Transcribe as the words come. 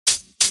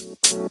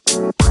Oh,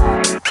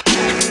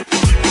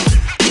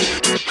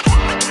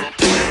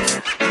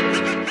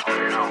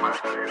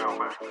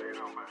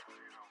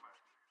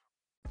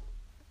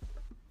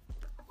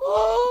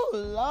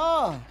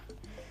 Lord.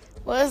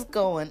 What's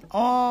going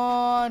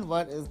on?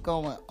 What is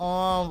going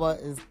on?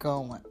 What is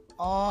going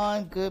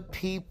on, good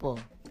people?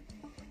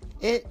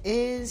 It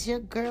is your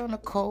girl,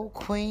 Nicole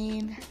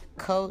Queen,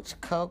 Coach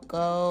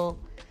Coco,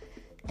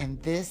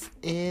 and this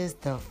is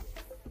the fifth.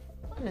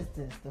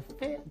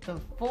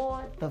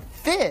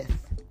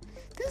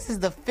 This is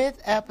the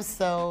fifth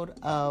episode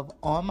of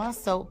On My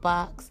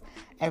Soapbox,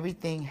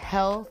 everything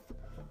health,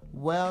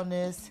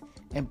 wellness,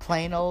 and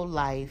plain old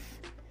life.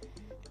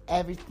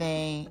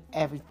 Everything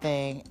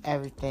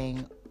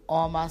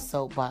on my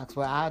soapbox,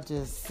 where I'll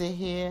just sit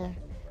here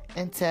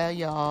and tell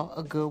y'all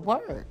a good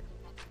word.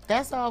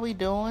 That's all we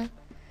doing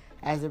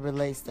as it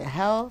relates to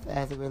health,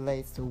 as it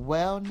relates to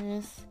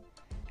wellness,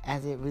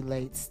 as it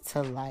relates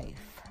to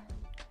life.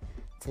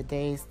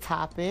 Today's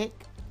topic,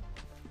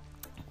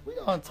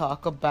 we're going to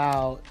talk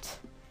about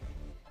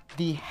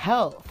the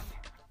health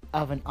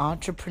of an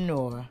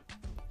entrepreneur.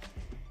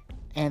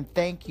 And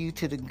thank you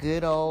to the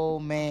good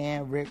old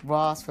man, Rick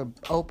Ross, for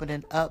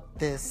opening up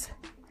this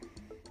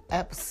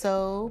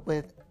episode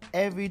with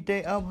every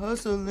day I'm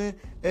hustling.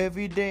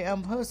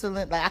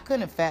 Like, I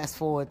couldn't fast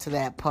forward to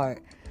that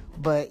part,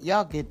 but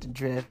y'all get the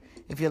drift.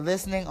 If you're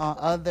listening on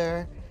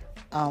other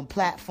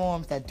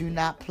platforms that do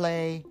not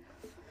play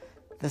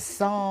the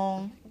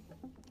song,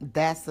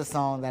 that's the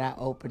song that I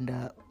opened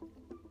up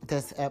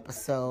this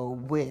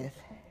episode with.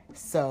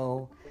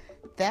 So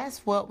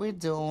that's what we're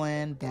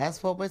doing.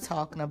 That's what we're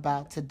talking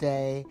about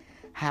today.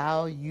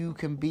 How you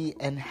can be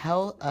a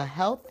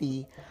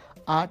healthy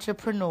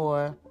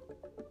entrepreneur,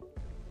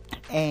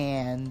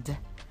 and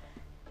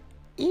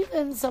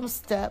even some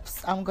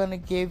steps I'm going to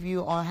give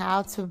you on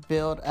how to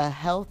build a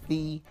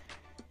healthy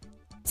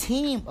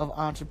team of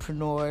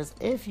entrepreneurs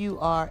if you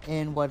are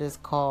in what is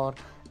called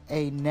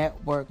a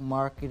network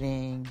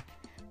marketing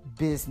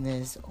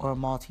business or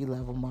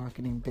multi-level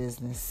marketing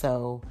business.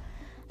 So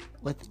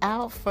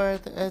without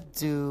further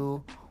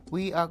ado,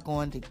 we are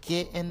going to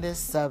get in this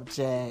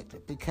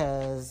subject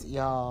because,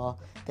 y'all,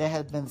 there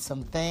have been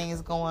some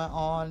things going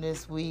on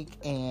this week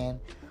and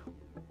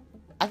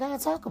I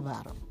gotta talk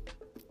about them.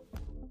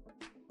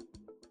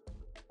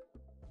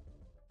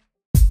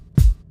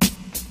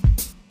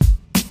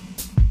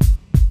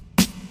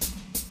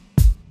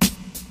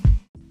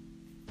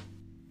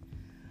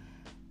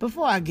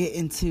 Before I get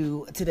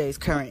into today's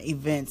current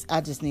events,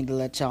 I just need to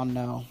let y'all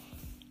know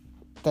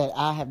that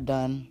I have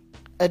done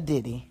a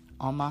ditty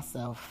on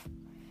myself.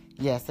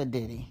 Yes, a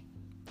ditty.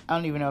 I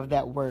don't even know if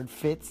that word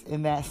fits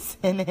in that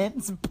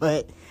sentence,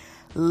 but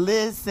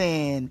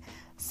listen.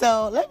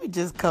 So let me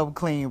just come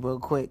clean real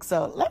quick.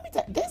 So let me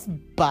tell you, this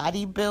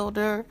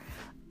bodybuilder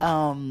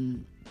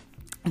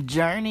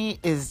journey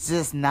is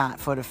just not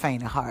for the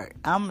faint of heart.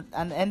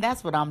 And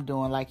that's what I'm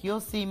doing. Like,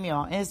 you'll see me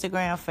on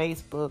Instagram,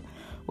 Facebook,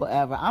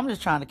 whatever. I'm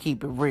just trying to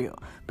keep it real.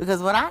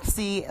 Because what I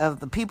see of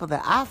the people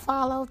that I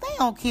follow, they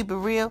don't keep it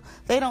real.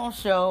 They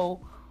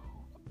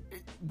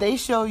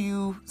show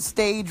you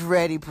stage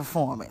ready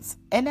performance.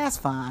 And that's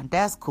fine.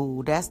 That's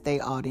cool. That's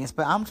their audience.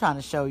 But I'm trying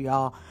to show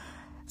y'all,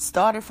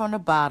 started from the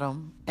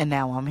bottom and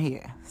now I'm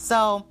here.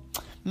 So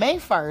May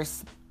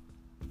 1st,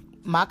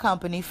 my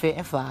company, Fit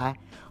and Fly,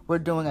 we're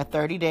doing a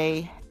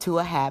 30-day to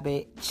a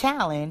habit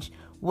challenge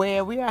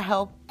where we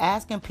are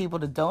asking people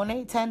to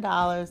donate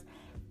 $10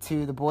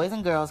 to the Boys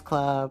and Girls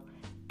Club,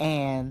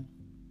 and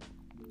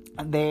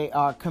they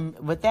are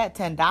with that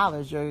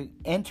 $10, you're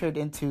entered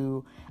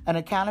into an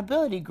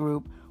accountability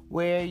group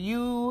where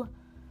you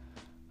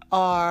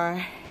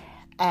are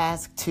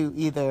asked to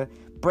either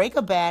break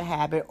a bad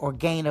habit or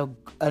gain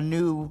a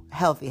new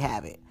healthy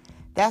habit.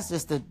 That's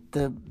just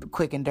the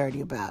quick and dirty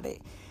about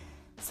it.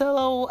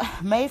 So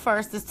May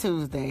 1st is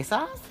Tuesday. So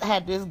I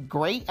had this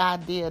great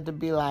idea to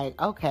be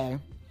like, okay,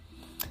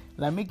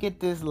 let me get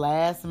this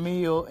last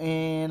meal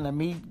in. Let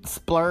me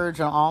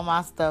splurge on all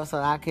my stuff so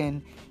I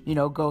can,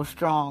 go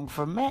strong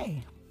for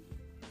May.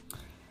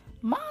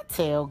 My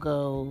tail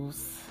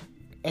goes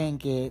and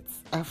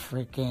gets a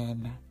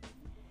freaking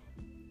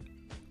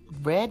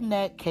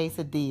redneck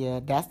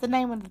quesadilla. That's the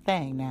name of the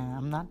thing now.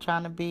 I'm not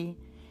trying to be,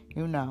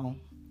 I'm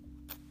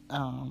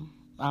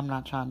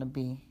not trying to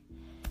be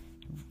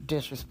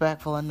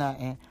disrespectful or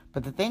nothing.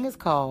 But the thing is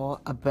called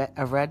a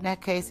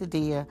redneck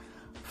quesadilla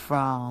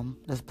from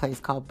this place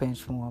called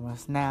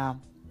Benchwarmers.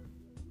 Now,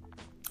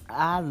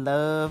 I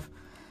love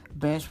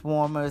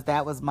Benchwarmers.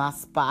 That was my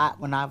spot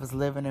when I was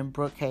living in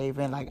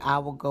Brookhaven. Like, I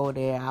would go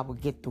there. I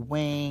would get the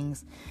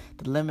wings,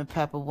 the lemon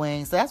pepper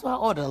wings. So that's why I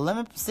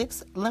ordered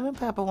 6 lemon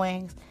pepper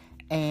wings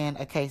and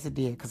a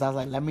quesadilla, because I was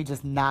like, let me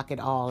just knock it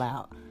all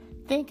out,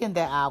 thinking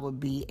that I would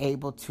be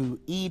able to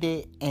eat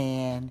it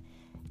and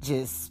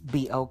just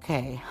be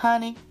okay.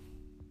 Honey.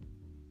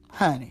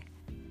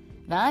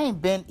 Now, I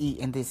ain't been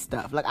eating this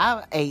stuff. Like,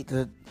 I ate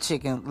the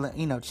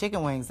chicken,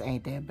 chicken wings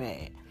ain't that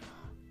bad.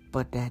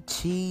 But that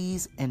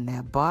cheese and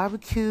that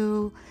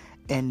barbecue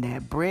and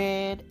that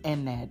bread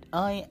and that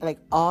onion, like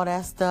all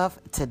that stuff.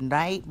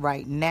 Tonight,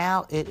 right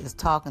now, it is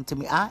talking to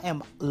me. I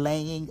am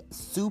laying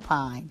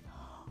supine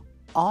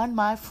on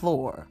my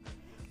floor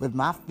with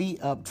my feet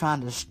up,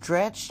 trying to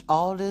stretch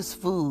all this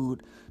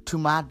food to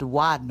my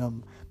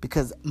duodenum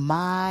because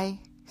my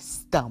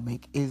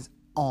stomach is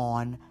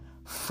on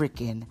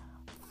freaking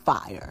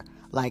fire.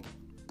 Like,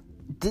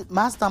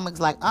 my stomach's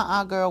like,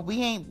 girl,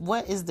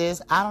 what is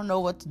this? I don't know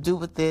what to do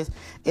with this.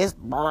 It's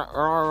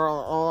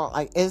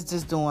like, it's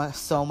just doing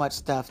so much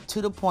stuff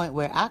to the point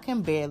where I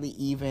can barely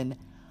even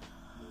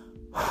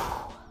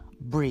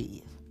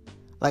breathe.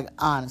 Like,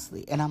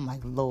 honestly. And I'm like,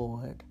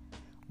 Lord,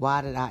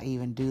 why did I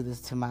even do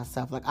this to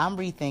myself? Like, I'm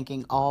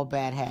rethinking all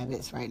bad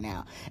habits right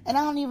now. And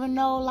I don't even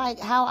know, like,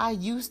 how I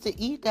used to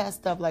eat that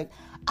stuff. Like,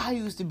 I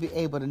used to be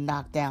able to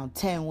knock down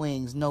 10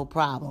 wings, no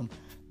problem.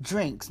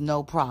 Drinks,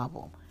 no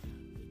problem.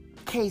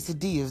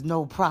 Quesadillas,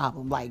 no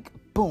problem. Like,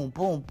 boom,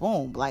 boom,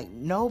 boom. Like,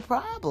 no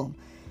problem.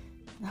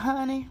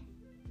 Honey,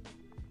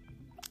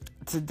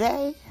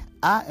 today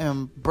I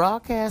am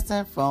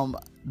broadcasting from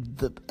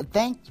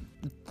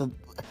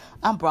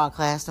I'm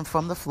broadcasting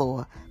from the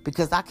floor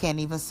because I can't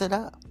even sit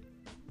up.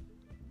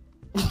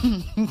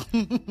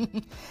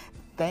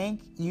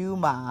 Thank you,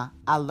 Ma.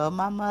 I love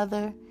my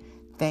mother.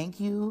 Thank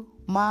you,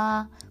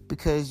 Ma,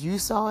 because you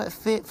saw it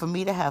fit for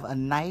me to have a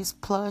nice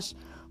plush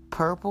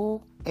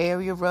purple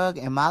area rug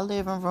in my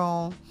living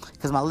room,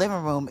 because my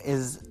living room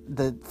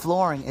the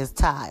flooring is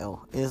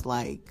tile. It's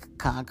like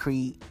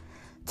concrete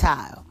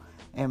tile.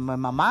 And when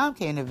my mom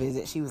came to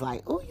visit, she was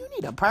like, "Oh, you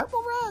need a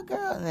purple rug,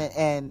 girl."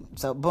 And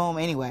so, boom,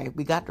 anyway,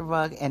 we got the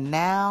rug, and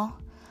now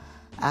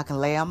I can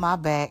lay on my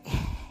back.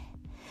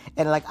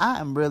 And, like, I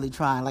am really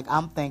trying. Like,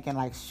 I'm thinking,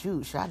 like,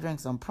 shoot, should I drink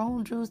some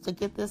prune juice to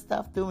get this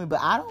stuff through me? But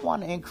I don't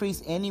want to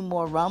increase any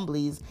more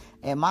rumblies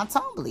in my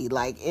tumbly.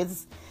 Like,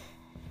 it's...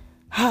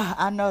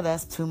 I know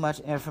that's too much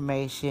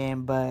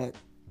information, but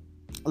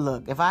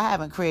look, if I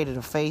haven't created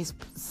a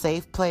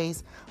safe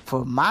place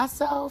for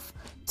myself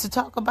to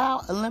talk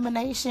about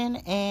elimination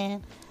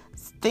and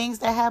things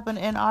that happen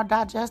in our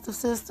digestive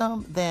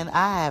system, then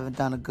I haven't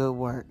done a good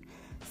work.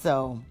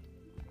 So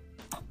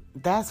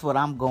that's what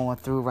I'm going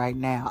through right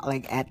now,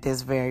 like at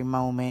this very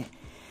moment.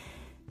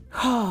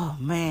 Oh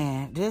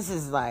man, this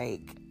is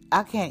like,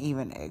 I can't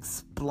even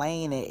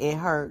explain it. It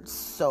hurts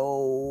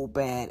so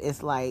bad.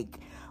 It's like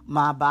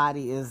my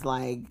body is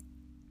like,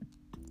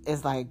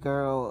 it's like,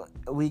 girl,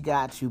 we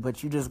got you,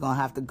 but you just gonna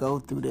have to go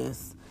through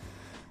this.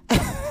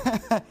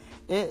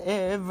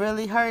 It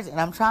really hurts, and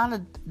I'm trying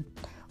to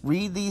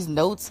read these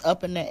notes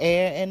up in the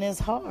air, and it's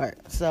hard.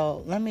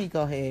 So let me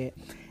go ahead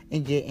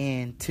and get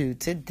into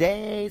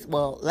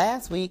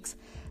last week's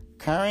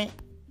current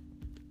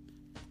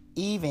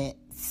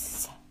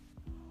events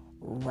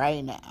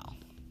right now,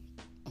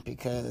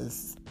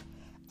 because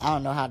I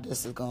don't know how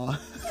this is going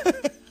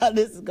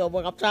to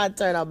work. I'm trying to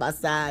turn on my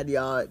side,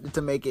 y'all,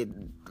 to make it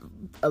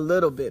a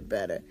little bit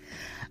better.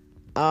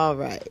 All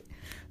right,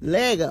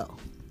 Lego.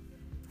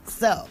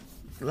 So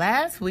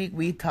last week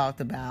we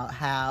talked about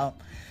how,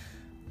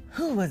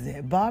 who was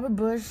it? Barbara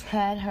Bush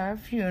had her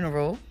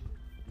funeral.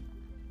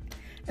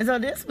 And so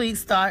this week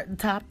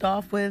topped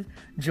off with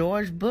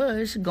George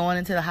Bush going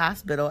into the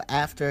hospital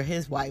after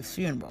his wife's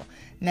funeral.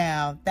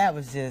 Now, that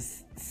was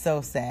just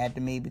so sad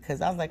to me,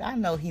 because I was like, I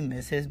know he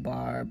missed his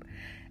Barb.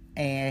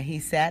 And he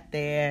sat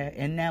there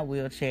in that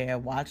wheelchair,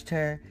 watched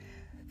her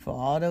for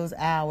all those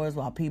hours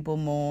while people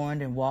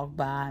mourned and walked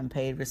by and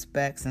paid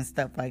respects and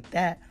stuff like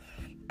that.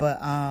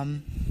 But I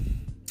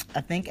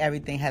think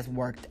everything has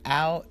worked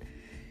out.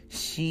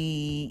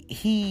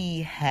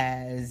 He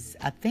has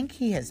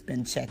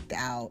been checked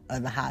out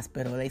of the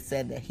hospital. They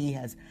said that he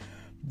has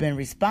been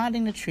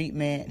responding to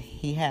treatment.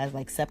 He has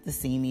like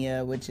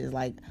septicemia, which is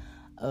like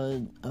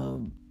a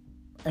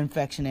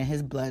infection in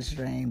his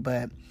bloodstream.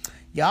 But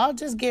y'all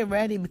just get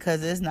ready,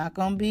 because it's not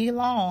gonna be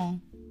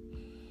long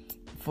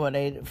for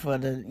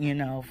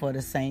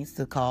the saints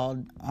to call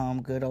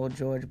good old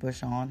George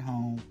Bush on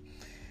home.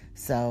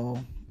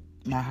 So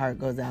my heart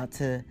goes out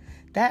to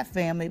that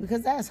family,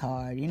 because that's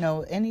hard. You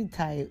know, any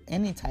type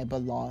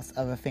of loss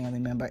of a family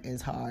member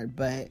is hard.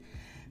 But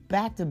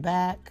back to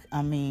back,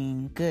 I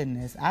mean,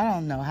 goodness, I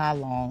don't know how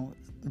long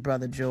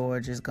Brother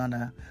George is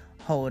gonna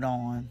hold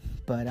on.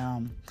 But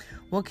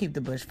we'll keep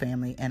the Bush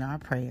family in our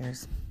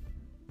prayers.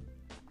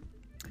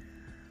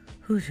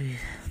 Who's she?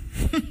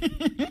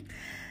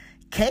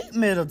 Kate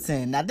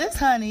Middleton. Now, this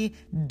honey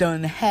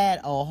done had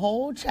a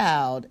whole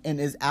child and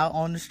is out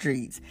on the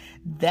streets.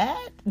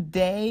 That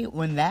day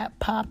when that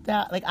popped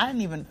out, like, I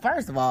didn't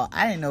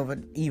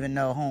even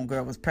know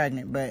homegirl was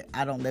pregnant, but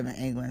I don't live in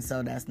England,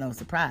 so that's no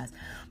surprise.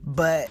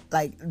 But,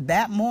 like,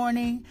 that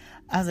morning,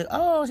 I was like,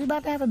 oh, she's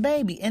about to have a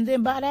baby. And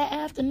then by that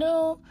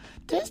afternoon,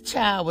 this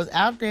child was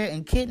out there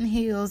in kitten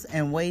heels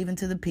and waving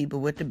to the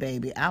people with the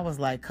baby. I was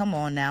like, come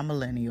on now,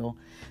 millennial.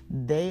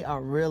 They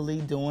are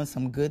really doing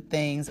some good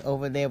things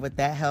over there with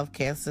that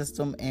healthcare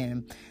system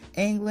in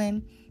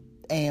England.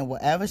 And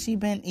whatever she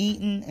been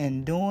eating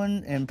and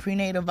doing and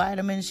prenatal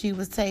vitamins she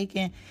was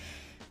taking,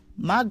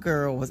 my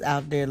girl was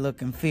out there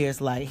looking fierce,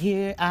 like,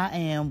 here I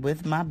am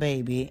with my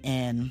baby,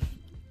 and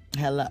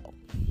hello.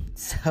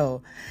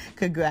 So,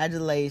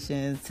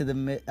 congratulations to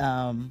the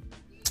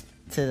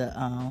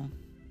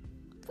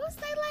what's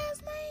their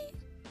last name?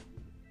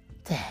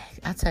 Dang,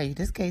 I tell you,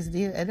 this case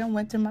it done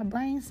went to my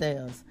brain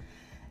cells.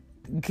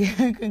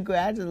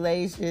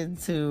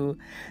 Congratulations to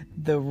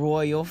the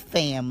royal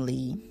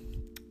family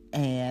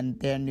and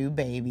their new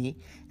baby,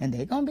 and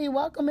they're gonna be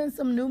welcoming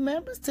some new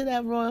members to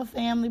that royal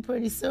family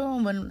pretty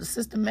soon when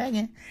Sister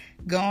Meghan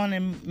go on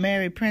and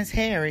marry Prince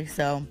Harry.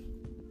 So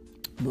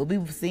we'll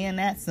be seeing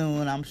that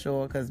soon, I'm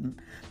sure, because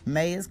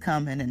May is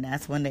coming, and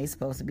that's when they're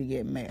supposed to be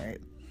getting married.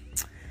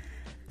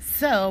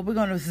 So we're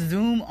gonna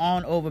zoom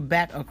on over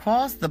back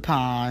across the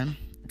pond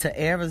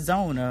to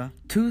Arizona,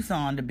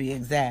 Tucson to be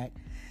exact.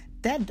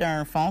 That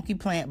darn funky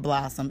plant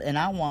blossomed, and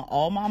I want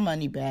all my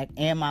money back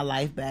and my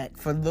life back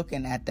for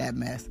looking at that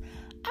mess.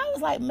 I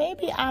was like,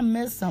 maybe I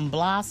missed some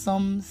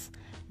blossoms.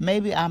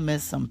 Maybe I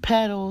missed some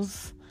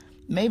petals.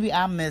 Maybe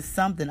I missed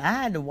something. I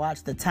had to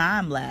watch the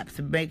time lapse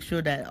to make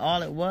sure that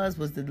all it was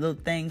the little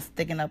thing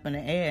sticking up in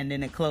the air, and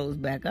then it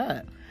closed back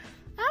up.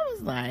 I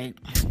was like,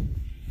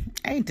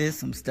 ain't this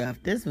some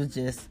stuff? This was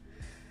just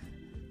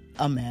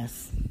a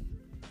mess.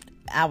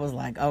 I was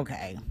like,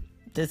 okay,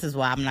 this is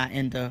why I'm not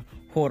into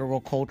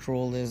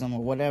horticulturalism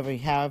or whatever,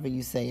 however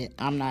you say it.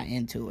 I'm not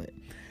into it.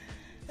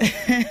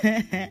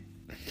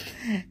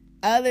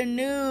 Other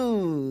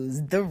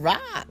news, The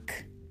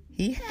Rock.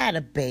 He had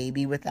a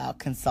baby without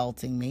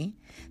consulting me.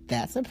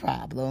 That's a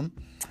problem.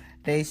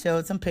 They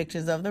showed some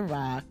pictures of The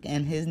Rock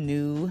and his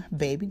new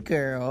baby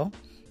girl.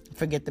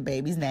 Forget the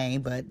baby's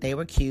name, but they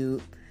were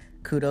cute.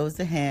 Kudos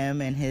to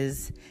him and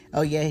his...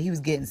 Oh, yeah, he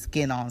was getting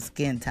skin on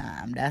skin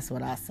time. That's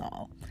what I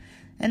saw.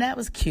 And that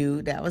was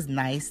cute. That was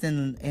nice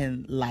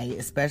and light,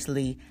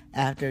 especially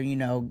after,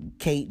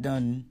 Kate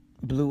done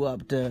blew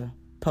up the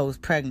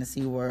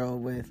post-pregnancy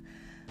world with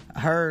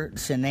her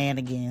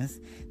shenanigans.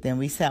 Then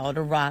we saw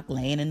The Rock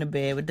laying in the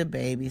bed with the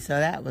baby, so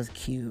that was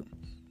cute.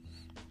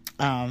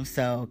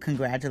 So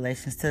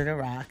congratulations to The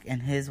Rock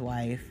and his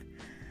wife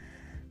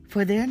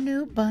for their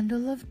new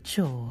bundle of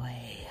joy.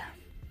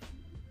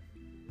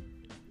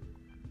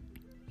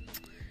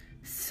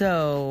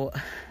 So,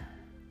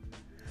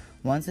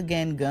 once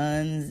again,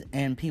 guns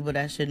and people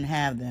that shouldn't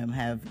have them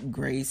have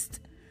graced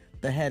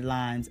the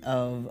headlines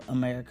of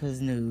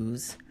America's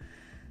news.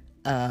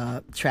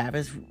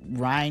 Travis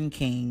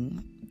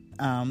Reinking,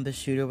 the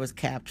shooter, was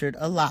captured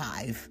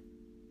alive.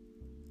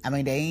 I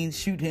mean, they ain't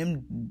shoot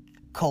him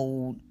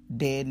cold,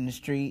 dead in the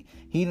street.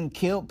 He done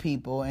killed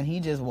people, and he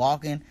just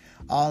walking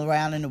all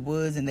around in the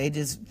woods, and they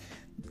just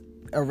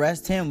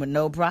arrest him with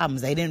no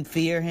problems. They didn't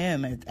fear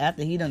him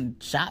after he done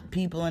shot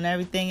people and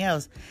everything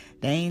else.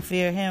 They ain't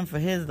fear him for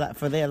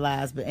their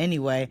lives. But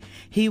anyway,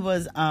 he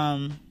was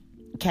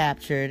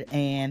captured,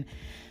 and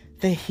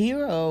the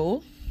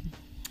hero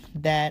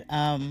that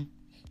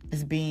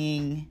is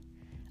being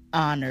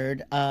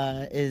honored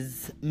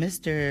is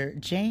Mr.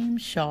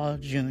 James Shaw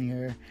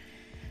Jr.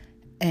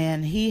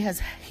 And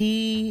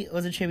he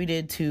was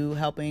attributed to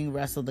helping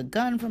wrestle the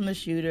gun from the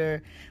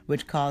shooter,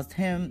 which caused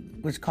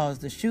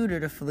the shooter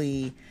to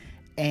flee.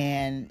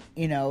 And,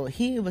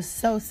 he was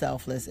so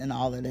selfless in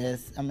all of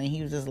this. I mean,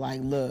 he was just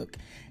like, look,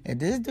 if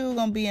this dude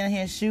gonna be in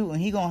here shooting,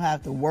 he gonna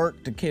have to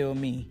work to kill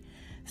me.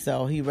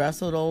 So he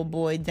wrestled old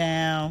boy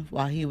down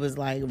while he was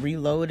like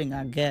reloading,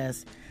 I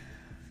guess.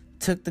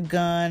 Took the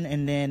gun,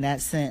 and then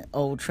that sent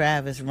old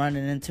Travis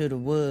running into the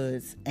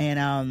woods.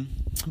 And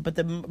but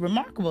the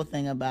remarkable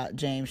thing about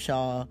James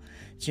Shaw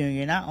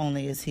Jr., not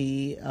only is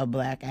he a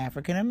black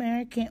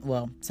African-American,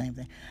 well, same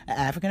thing, an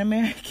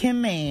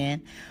African-American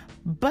man,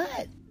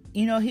 but,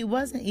 he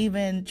wasn't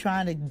even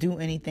trying to do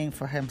anything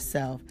for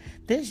himself.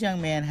 This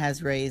young man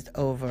has raised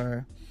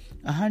over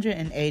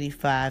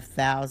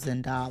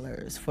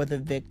 $185,000 for the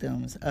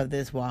victims of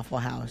this Waffle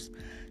House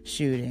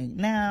shooting.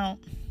 Now,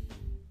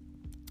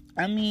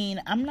 I mean,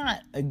 I'm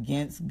not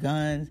against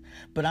guns,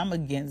 but I'm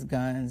against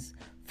guns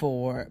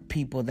for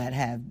people that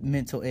have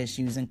mental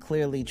issues. And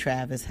clearly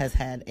Travis has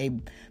had a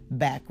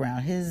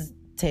background. His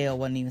tail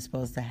wasn't even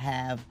supposed to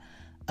have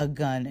a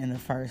gun in the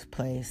first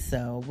place.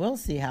 So we'll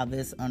see how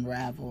this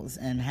unravels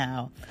and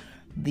how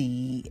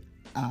the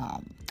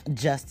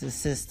justice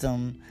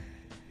system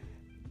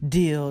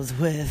deals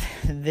with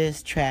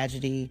this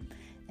tragedy.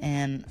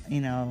 And,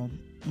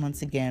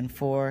 once again,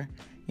 for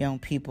young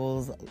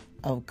peoples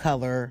of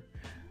color,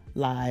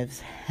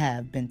 lives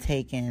have been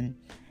taken,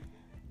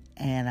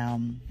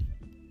 and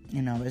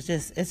it's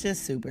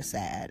just super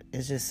sad.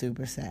 It's just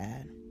super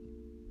sad.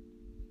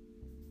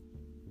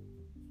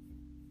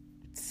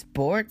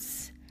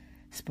 Sports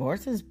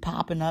is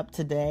popping up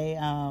today.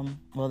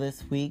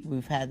 This week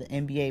we've had the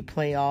NBA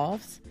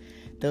playoffs.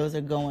 Those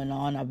are going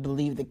on. I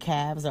believe the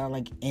Cavs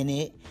are in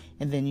it,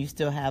 and then you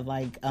still have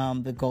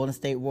the Golden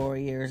State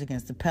Warriors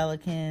against the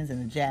Pelicans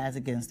and the Jazz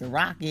against the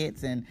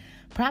Rockets, and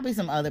probably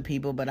some other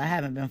people, but I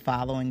haven't been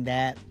following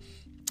that.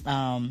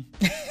 I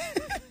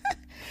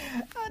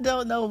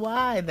don't know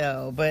why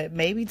though, but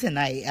maybe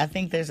tonight. I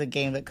think there's a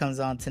game that comes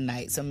on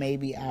tonight, so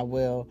maybe I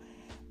will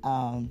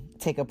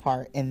take a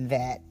part in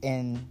that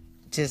and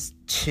just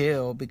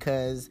chill,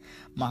 because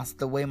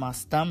the way my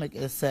stomach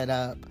is set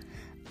up,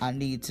 I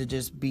need to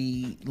just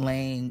be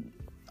laying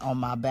on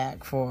my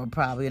back for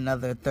probably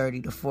another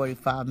 30 to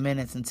 45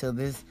 minutes until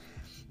this,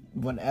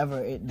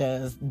 whatever it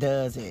does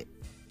it.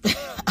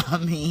 I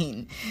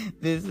mean,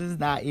 this is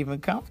not even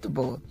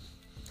comfortable.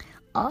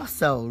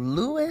 Also,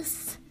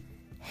 Lewis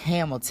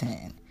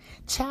Hamilton.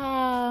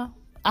 Child,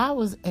 I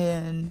was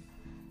in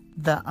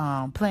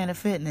the Planet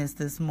Fitness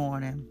this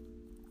morning,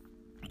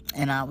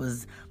 and I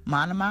was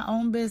minding my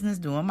own business,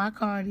 doing my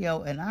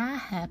cardio, and I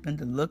happened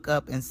to look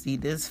up and see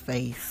this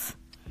face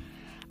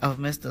of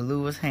Mr.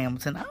 Lewis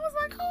Hamilton. I was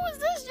like, who is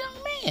this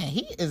young man?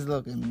 He is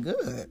looking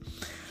good.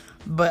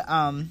 But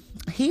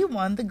he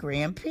won the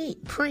Grand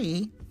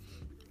Prix,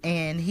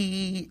 and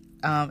he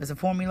is a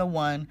Formula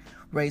One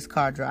race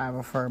car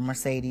driver for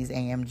Mercedes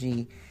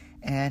AMG,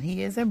 and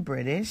he is a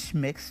British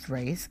mixed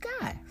race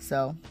guy.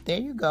 So there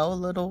you go, a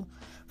little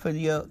for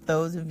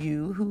those of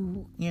you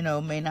who,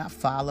 may not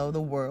follow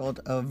the world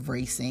of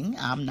racing.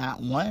 I'm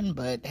not one,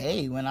 but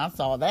hey, when I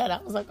saw that,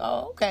 I was like,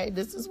 oh, okay,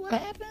 this is what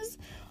happens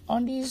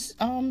on these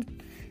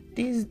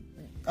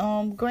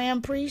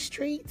Grand Prix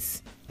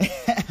streets.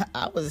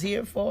 I was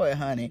here for it,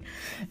 honey.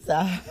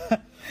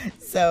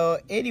 So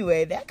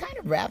anyway, that kind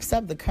of wraps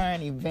up the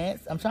current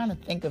events. I'm trying to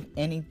think of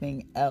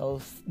anything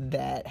else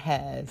that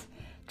has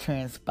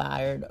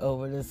transpired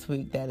over this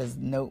week that is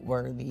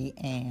noteworthy,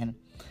 and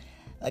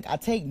I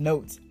take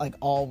notes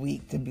all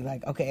week to be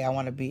like, okay, I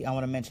want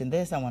to mention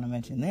this,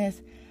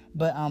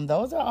 but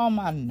those are all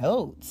my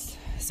notes.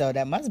 So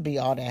that must be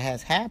all that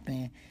has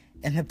happened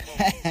in the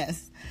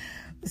past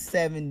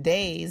 7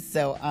 days.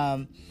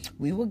 So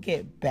we will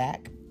get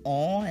back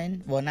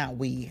on, well, not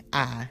we,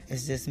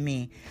 it's just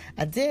me.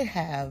 I did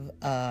have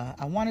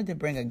I wanted to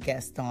bring a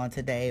guest on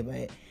today,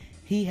 but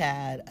he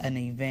had an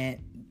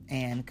event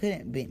and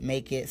couldn't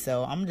make it.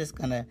 So I'm just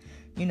gonna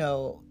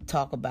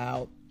talk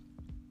about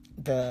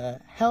the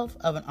health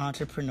of an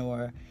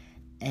entrepreneur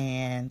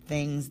and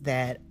things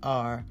that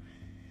are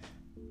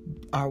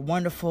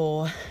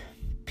wonderful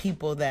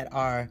people that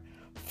are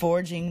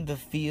forging the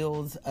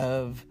fields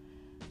of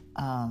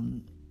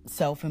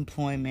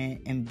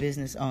self-employment and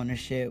business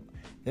ownership,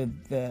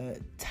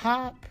 the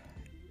top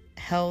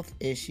health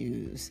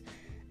issues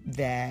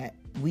that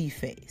we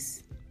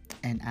face.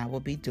 And I will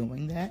be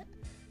doing that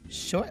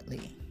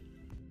shortly.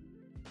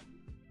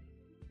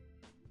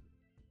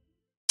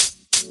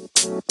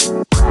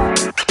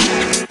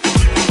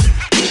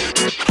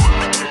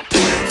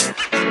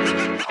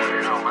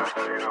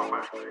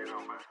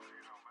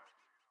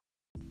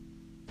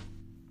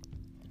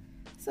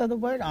 So the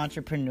word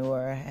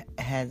entrepreneur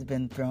has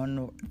been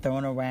thrown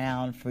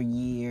around for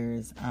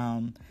years.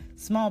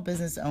 Small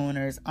business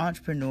owners,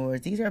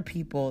 entrepreneurs, these are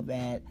people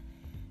that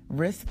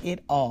risk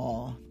it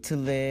all to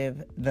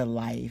live the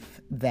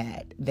life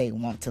that they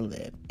want to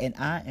live. And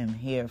I am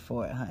here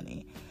for it,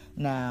 honey.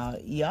 Now,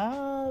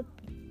 y'all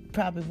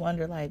probably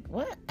wonder,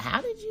 what?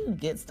 How did you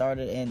get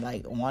started in,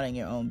 wanting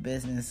your own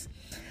business?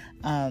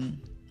 I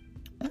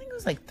think it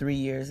was 3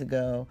 years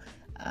ago.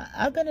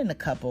 I've been in a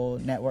couple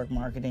network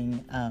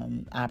marketing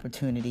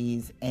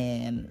opportunities,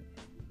 and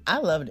I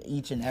loved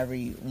each and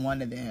every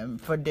one of them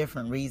for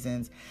different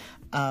reasons.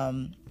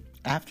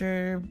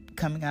 After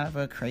coming out of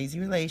a crazy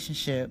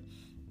relationship,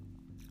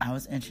 I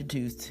was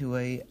introduced to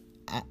a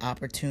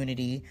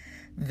opportunity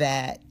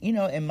that,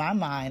 in my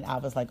mind, I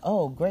was like,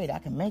 oh, great, I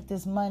can make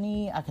this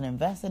money. I can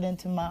invest it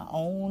into my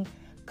own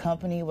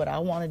company, what I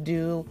want to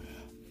do,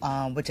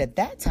 which at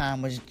that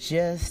time was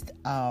just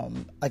a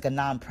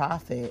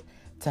nonprofit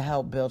to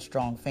help build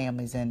strong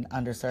families in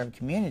underserved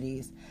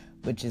communities,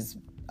 which is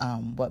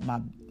what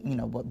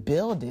what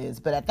Build is.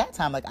 But at that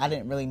time, I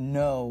didn't really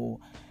know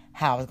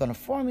how I was going to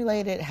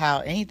formulate it, how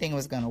anything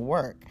was going to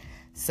work.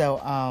 So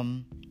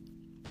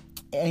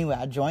anyway,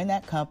 I joined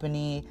that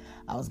company.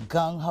 I was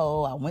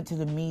gung-ho. I went to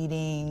the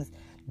meetings,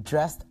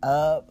 dressed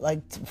up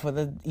for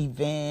the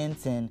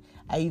events, and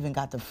I even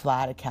got to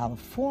fly to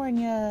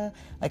California.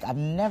 I've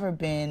never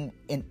been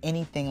in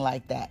anything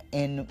like that.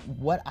 And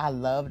what I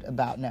loved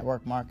about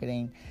network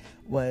marketing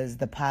was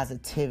the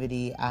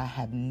positivity. I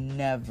have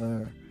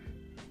never,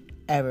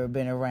 ever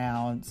been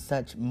around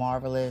such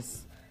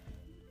marvelous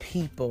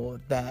people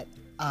that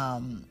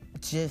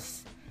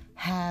just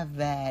have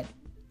that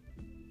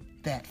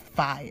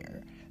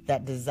fire,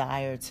 that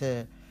desire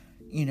to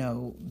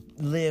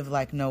live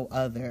like no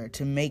other,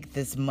 to make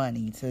this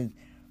money, to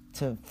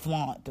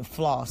flaunt, to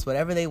floss,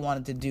 whatever they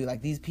wanted to do.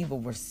 These people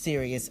were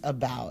serious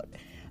about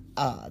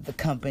the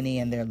company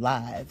and their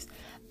lives.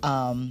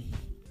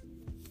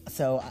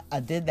 So I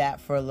did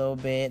that for a little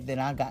bit. Then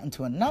I got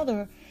into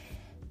another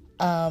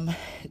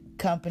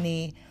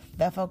company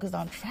that focused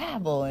on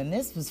travel, and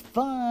this was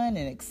fun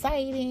and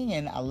exciting,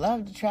 and I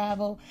love to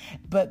travel.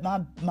 But my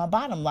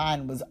bottom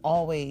line was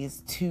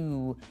always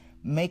to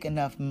make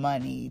enough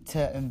money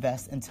to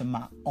invest into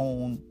my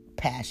own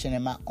passion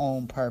and my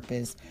own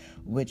purpose,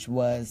 which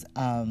was,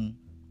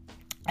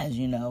 as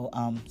you know,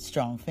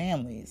 strong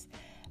families.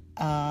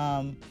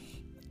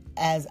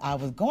 as I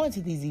was going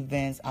to these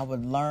events, I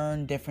would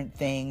learn different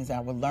things. I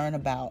would learn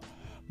about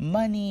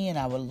money, and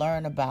I would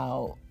learn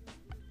about,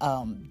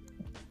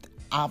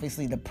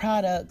 obviously, the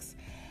products.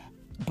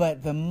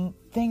 But the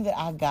thing that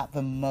I got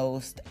the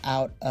most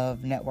out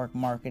of network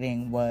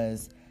marketing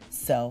was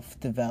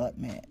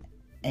self-development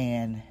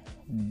and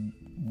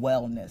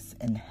wellness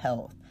and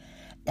health.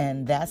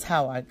 And that's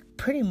how I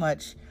pretty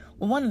much,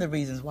 well, one of the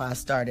reasons why I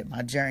started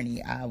my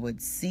journey, I would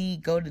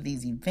go to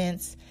these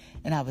events,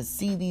 and I would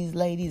see these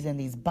ladies in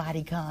these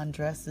bodycon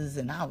dresses,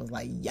 and I was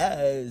like,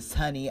 yes,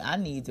 honey, I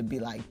need to be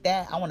like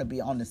that. I want to be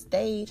on the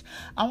stage.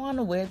 I want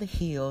to wear the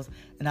heels,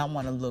 and I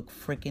want to look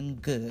freaking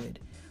good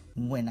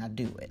when I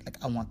do it. Like,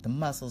 I want the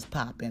muscles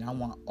popping. I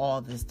want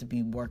all this to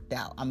be worked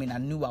out. I mean, I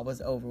knew I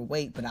was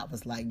overweight, but I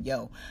was like,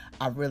 yo,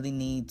 I really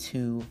need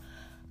to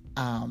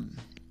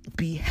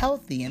be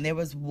healthy. And there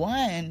was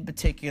one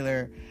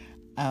particular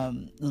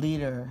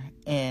leader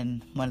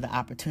in one of the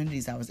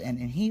opportunities I was in,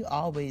 and he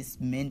always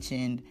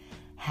mentioned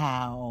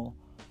how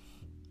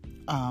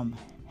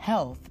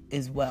health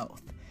is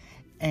wealth.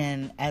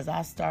 And as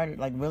I started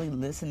like really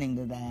listening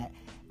to that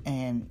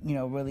and, you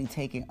know, really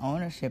taking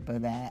ownership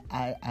of that,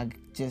 I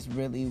just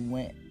really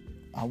went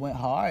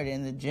hard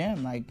in the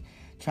gym, like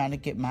trying to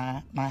get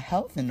my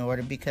health in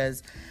order,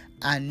 because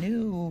I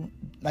knew,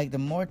 like, the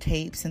more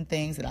tapes and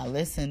things that I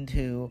listened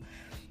to,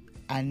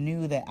 I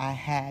knew that I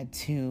had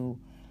to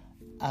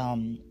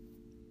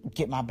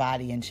get my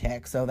body in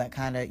check. So that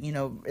kind of, you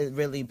know, it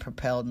really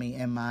propelled me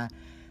in my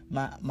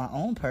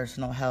own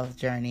personal health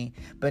journey.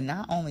 But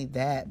not only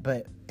that,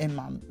 but in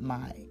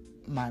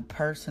my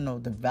personal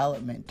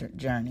development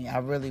journey, I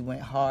really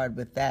went hard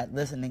with that,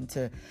 listening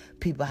to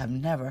people I've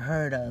never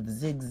heard of,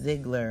 Zig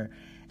Ziglar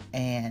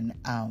and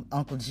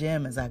Uncle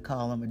Jim, as I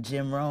call him, or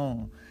Jim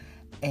Rohn,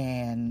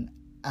 and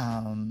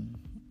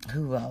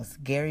who else?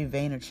 Gary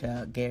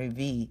Vaynerchuk, Gary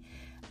V,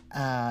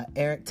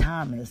 Eric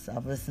Thomas.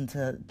 I've listened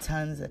to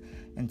tons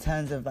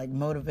of like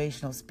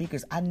motivational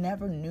speakers. I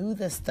never knew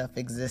this stuff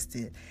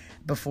existed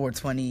before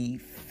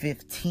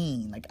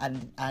 2015. Like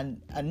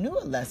I knew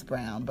of Les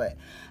Brown, but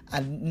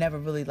I never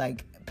really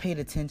like paid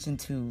attention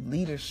to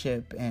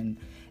leadership and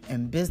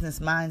business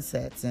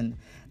mindsets, and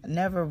I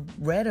never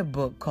read a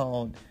book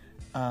called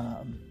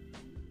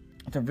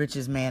The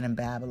Richest Man in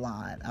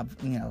Babylon.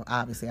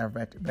 Obviously I've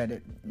read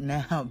it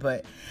now,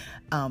 but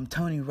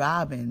Tony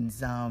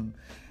Robbins.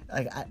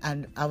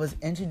 I was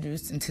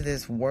introduced into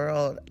this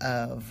world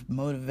of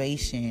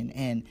motivation,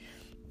 and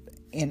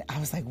I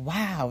was like,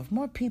 wow, if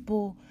more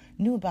people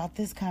knew about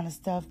this kind of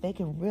stuff, they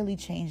could really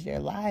change their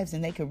lives,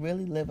 and they could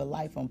really live a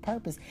life on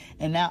purpose.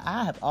 And now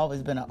I have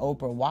always been an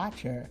Oprah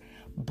watcher,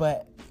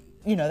 but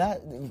you know,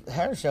 that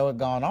her show had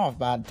gone off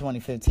by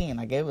 2015.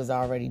 Like, it was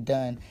already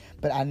done,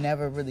 but I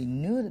never really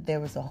knew that there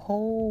was a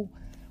whole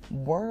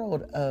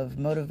world of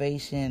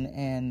motivation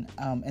and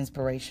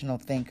inspirational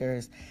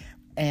thinkers.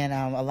 And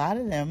a lot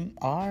of them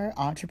are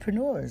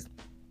entrepreneurs,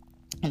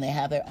 and they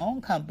have their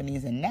own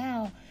companies. And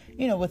now,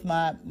 you know, with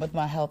my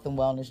health and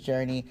wellness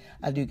journey,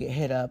 I do get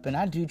hit up, and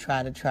I do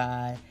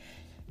try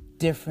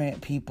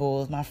different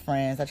people, my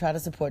friends. I try to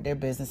support their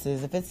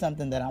businesses if it's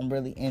something that I'm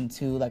really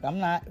into. Like, I'm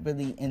not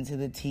really into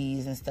the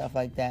teas and stuff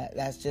like that.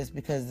 That's just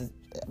because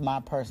my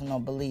personal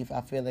belief.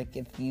 I feel like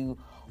if you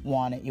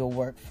want it, you'll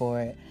work for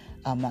it.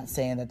 I'm not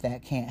saying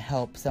that can't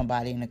help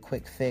somebody in a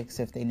quick fix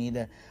if they need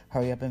to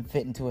hurry up and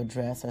fit into a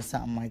dress or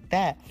something like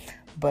that.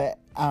 But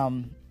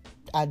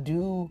I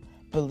do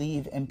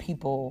believe in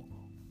people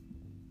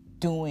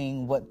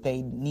doing what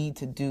they need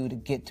to do to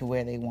get to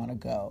where they want to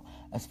go,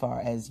 as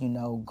far as, you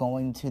know,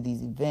 going to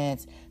these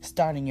events,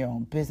 starting your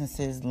own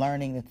businesses,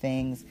 learning the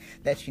things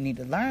that you need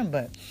to learn.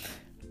 But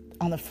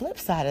on the flip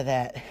side of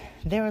that,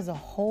 there is a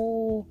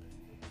whole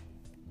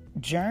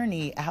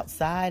journey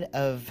outside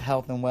of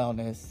health and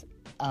wellness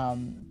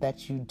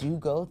that you do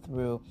go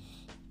through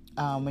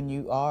when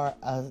you are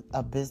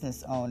a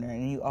business owner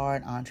and you are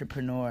an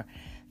entrepreneur.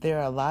 There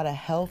are a lot of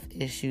health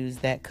issues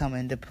that come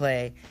into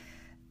play.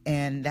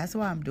 And that's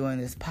why I'm doing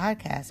this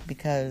podcast,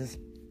 because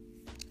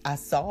I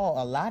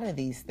saw a lot of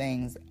these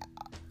things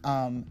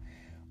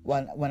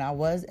when I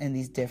was in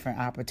these different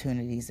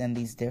opportunities and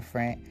these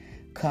different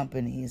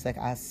companies. Like,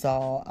 I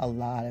saw a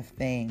lot of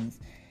things,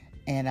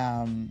 and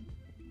and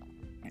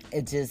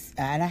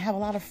I have a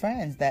lot of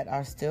friends that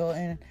are still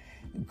in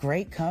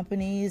great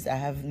companies. I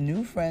have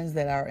new friends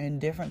that are in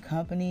different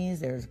companies.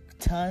 There's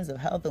tons of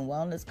health and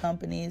wellness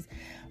companies.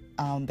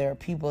 There are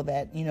people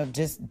that, you know,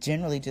 just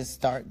genuinely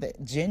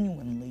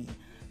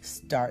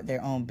start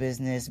their own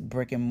business,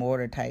 brick and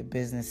mortar type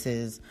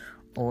businesses,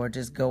 or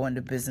just go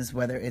into business,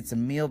 whether it's a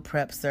meal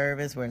prep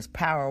service, whether it's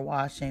power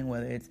washing,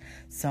 whether it's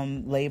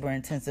some labor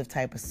intensive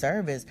type of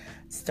service.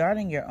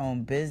 Starting your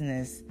own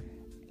business,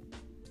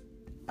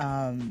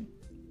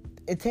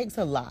 it takes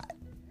a lot.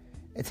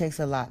 It takes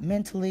a lot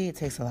mentally. It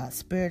takes a lot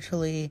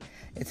spiritually.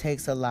 It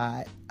takes a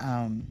lot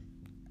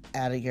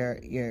out of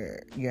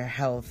your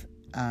health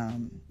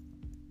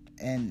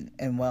and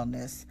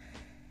wellness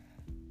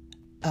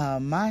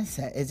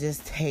mindset. It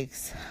just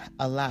takes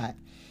a lot.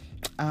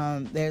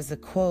 There's a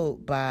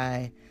quote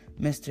by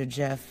Mr.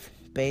 Jeff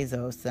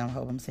Bezos, I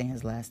hope I'm saying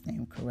his last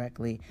name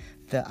correctly,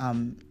 the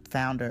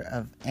founder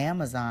of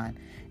Amazon,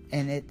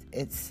 and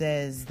it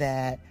says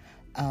that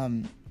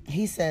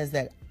he says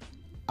that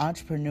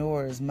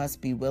entrepreneurs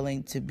must be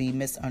willing to be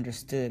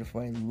misunderstood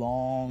for a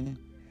long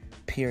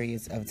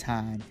periods of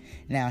time.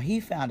 Now,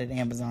 he founded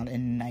Amazon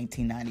in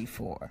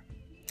 1994.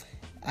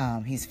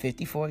 He's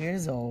 54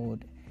 years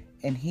old,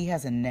 and he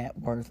has a net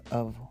worth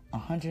of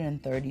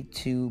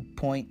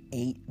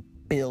 $132.8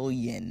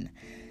 billion.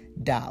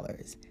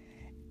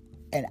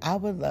 And I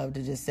would love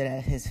to just sit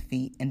at his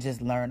feet and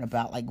just learn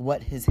about like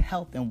what his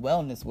health and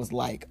wellness was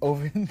like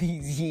over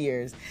these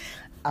years.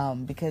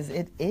 Because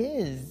it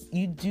is,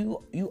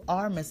 you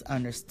are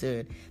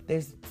misunderstood.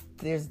 There's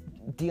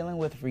dealing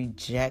with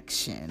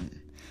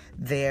rejection.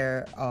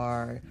 There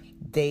are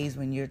days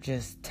when you're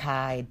just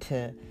tied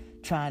to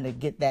trying to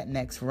get that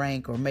next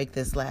rank or make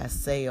this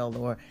last sale,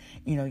 or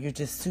you're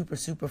just super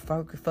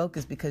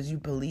focused because you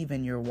believe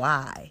in your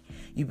why.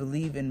 You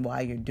believe in why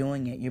you're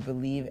doing it. You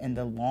believe in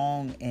the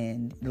long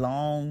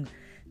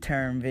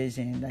term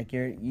vision. Like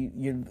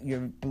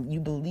you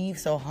believe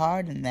so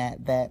hard in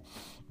that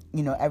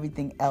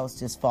everything else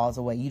just falls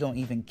away. You don't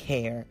even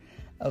care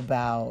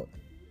about.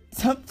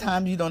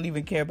 Sometimes you don't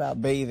even care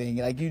about bathing.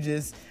 Like you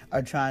just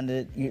are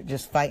you're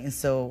just fighting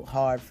so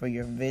hard for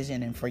your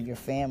vision and for your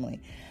family.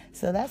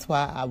 So that's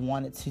why I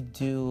wanted to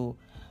do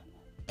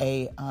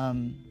a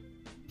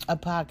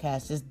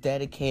podcast just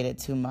dedicated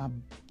to my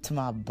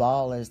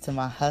ballers, to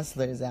my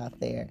hustlers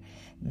out there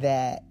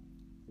that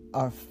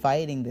are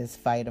fighting this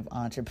fight of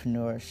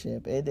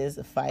entrepreneurship. It is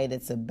a fight,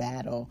 it's a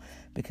battle,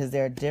 because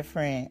there are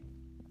different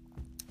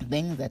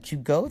things that you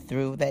go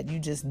through that you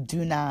just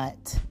do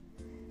not.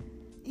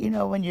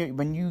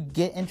 When you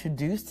get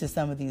introduced to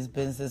some of these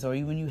businesses, or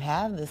when you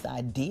have this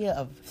idea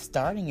of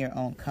starting your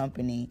own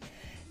company,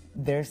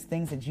 there's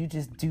things that you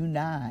just do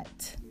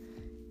not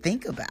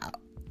think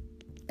about.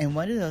 And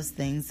one of those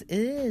things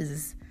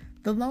is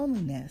the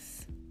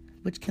loneliness,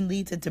 which can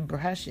lead to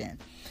depression.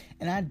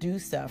 And I do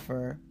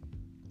suffer,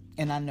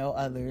 and I know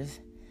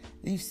others,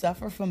 you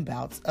suffer from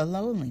bouts of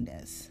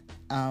loneliness,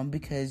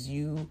 because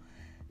you're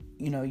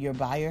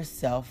by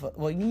yourself.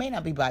 Well, you may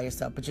not be by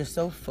yourself, but you're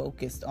so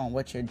focused on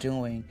what you're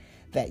doing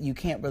that you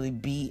can't really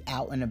be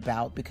out and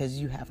about, because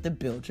you have to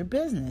build your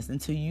business.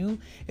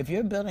 If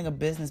you're building a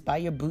business by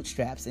your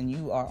bootstraps and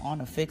you are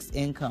on a fixed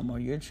income, or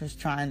you're just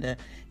trying to,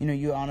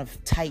 you're on a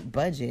tight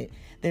budget,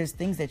 there's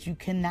things that you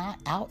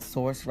cannot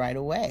outsource right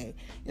away.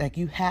 Like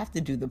you have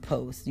to do the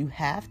posts, you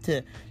have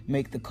to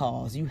make the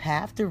calls, you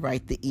have to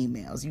write the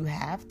emails, you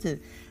have to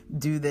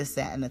do this,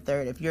 that, and the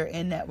third. If you're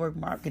in network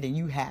marketing,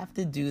 you have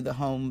to do the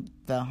home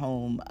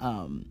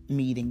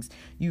meetings.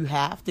 You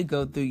have to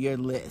go through your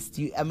list.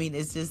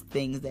 It's just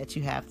things that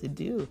you have to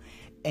do.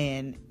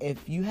 And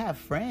if you have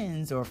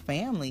friends or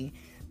family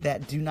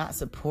that do not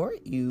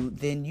support you,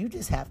 then you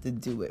just have to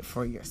do it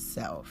for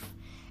yourself.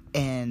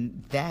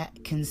 And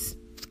that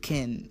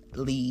can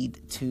lead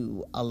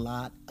to a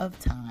lot of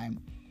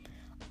time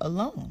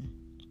alone.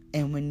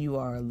 And when you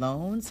are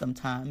alone,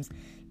 sometimes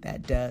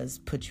that does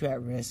put you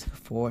at risk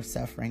for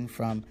suffering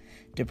from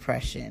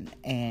depression.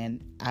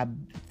 And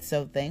I'm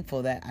so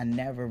thankful that I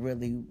never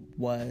really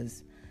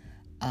was,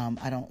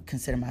 I don't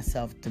consider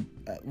myself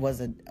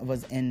was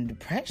in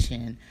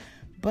depression,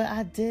 but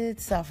I did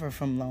suffer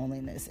from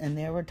loneliness. And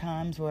there were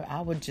times where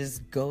I would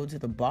just go to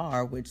the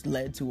bar, which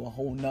led to a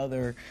whole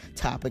nother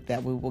topic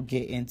that we will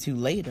get into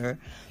later.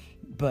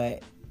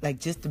 But like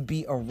just to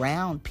be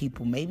around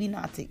people, maybe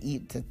not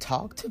to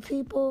talk to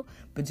people,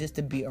 but just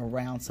to be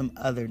around some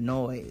other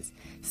noise.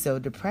 So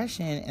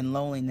depression and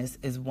loneliness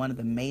is one of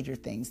the major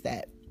things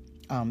that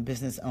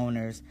business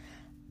owners,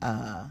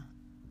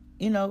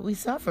 we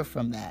suffer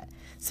from that.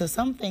 So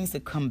some things to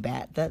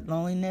combat that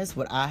loneliness,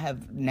 what I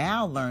have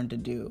now learned to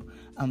do,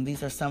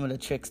 these are some of the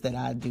tricks that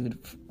I do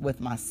with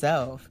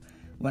myself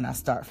when I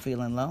start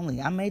feeling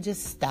lonely. I may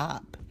just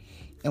stop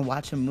and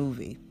watch a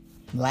movie,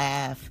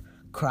 laugh,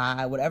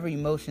 cry, whatever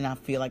emotion I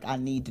feel like I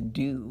need to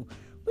do,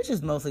 which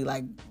is mostly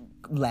like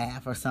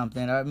laugh or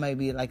something, or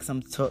maybe like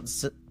some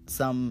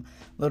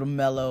little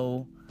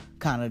mellow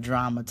kind of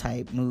drama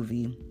type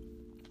movie.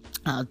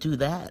 I'll do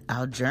that.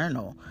 I'll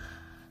journal.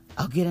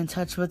 I'll get in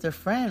touch with a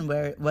friend,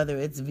 whether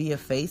it's via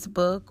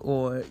Facebook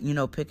or,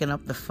 picking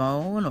up the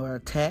phone or a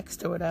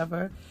text or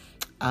whatever.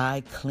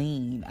 I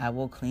clean. I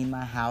will clean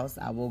my house.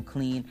 I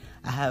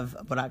have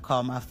what I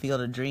call my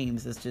field of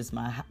dreams. It's just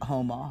my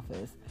home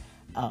office.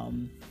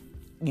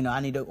 I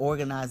need to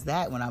organize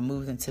that. When I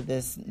moved into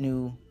this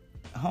new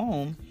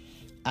home,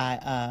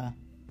 I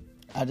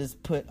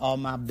just put all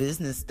my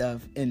business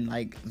stuff in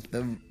like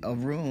a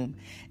room,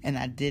 and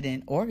I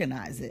didn't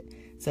organize it.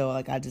 So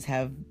like I just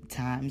have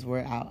times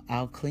where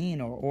I'll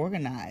clean or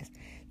organize.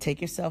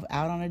 Take yourself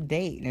out on a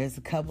date. There's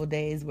a couple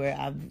days where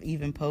I've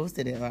even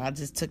posted it, or I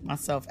just took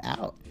myself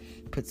out,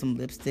 put some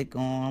lipstick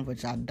on,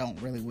 which I don't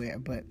really wear,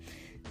 but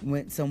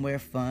went somewhere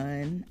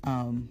fun.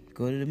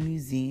 Go to the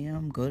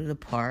museum, go to the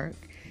park.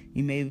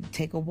 You may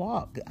take a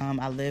walk.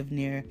 I live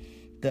near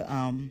the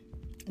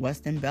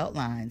Western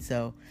Beltline,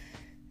 so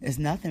It's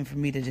nothing for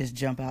me to just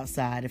jump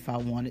outside if I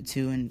wanted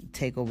to and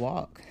take a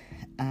walk.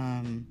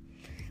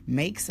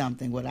 Make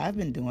something. What I've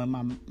been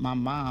doing, my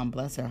mom,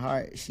 bless her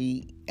heart,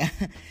 she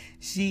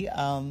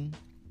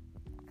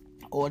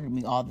ordered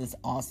me all this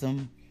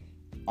awesome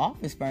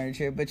office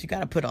furniture, but you got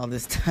to put all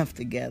this stuff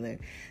together.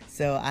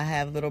 So I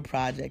have little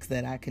projects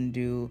that I can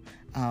do.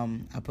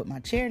 I put my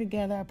chair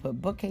together. I put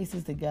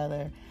bookcases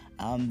together.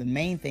 The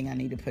main thing I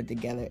need to put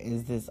together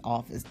is this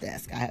office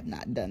desk. I have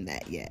not done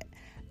that yet.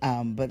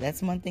 But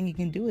that's one thing you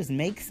can do is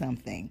make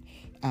something.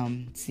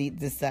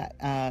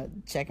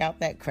 Check out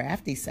that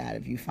crafty side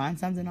of you. Find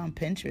something on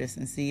Pinterest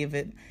and see if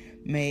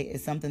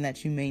is something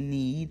that you may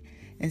need,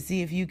 and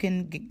see if you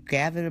can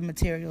gather the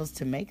materials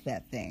to make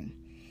that thing.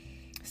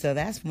 So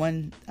that's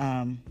one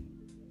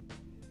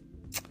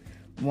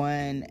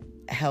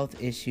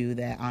health issue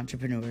that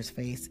entrepreneurs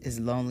face is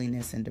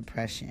loneliness and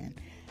depression.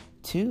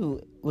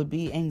 2 would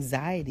be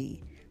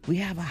anxiety. We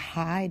have a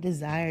high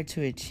desire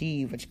to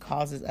achieve, which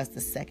causes us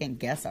to second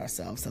guess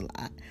ourselves a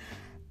lot.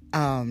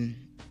 I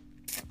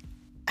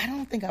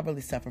don't think I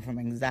really suffer from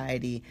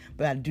anxiety,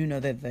 but I do know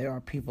that there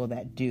are people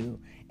that do.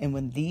 And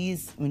when you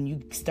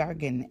start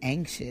getting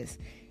anxious,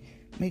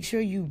 make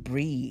sure you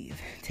breathe.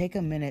 Take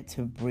a minute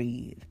to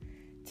breathe.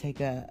 Take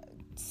a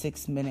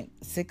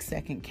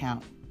 6-second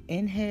count.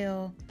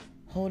 Inhale,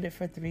 hold it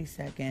for 3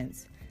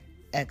 seconds.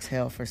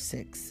 Exhale for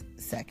 6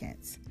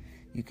 seconds.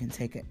 You can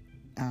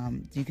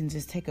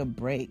just take a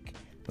break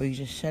where you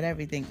just shut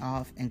everything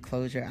off and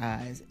close your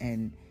eyes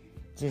and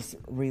just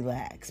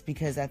relax.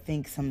 Because I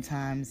think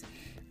sometimes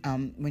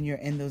when you're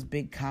in those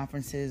big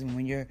conferences and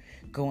when you're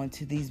going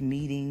to these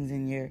meetings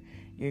and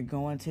you're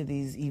going to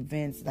these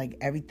events, like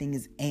everything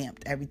is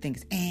amped. Everything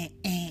is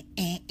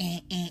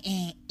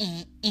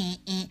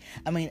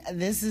I mean,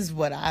 this is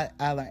what I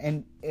learned.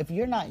 And if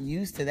you're not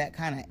used to that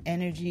kind of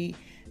energy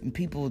and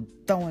people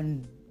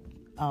throwing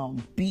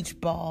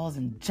beach balls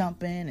and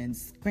jumping and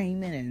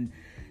screaming and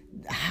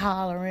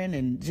hollering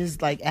and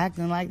just like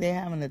acting like they're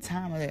having the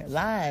time of their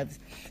lives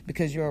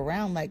because you're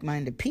around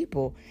like-minded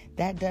people,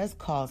 that does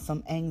cause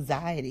some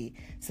anxiety.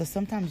 So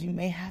sometimes you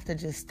may have to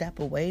just step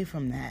away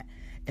from that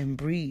and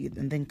breathe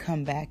and then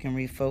come back and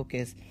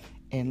refocus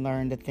and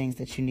learn the things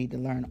that you need to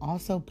learn.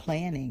 Also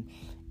planning.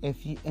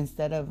 If you,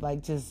 instead of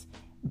like just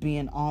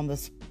being on the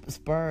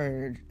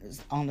spur,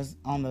 on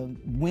the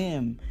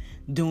whim,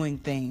 doing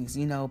things,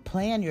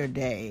 plan your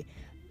day.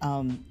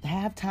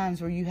 Have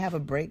times where you have a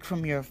break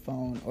from your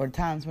phone or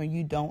times when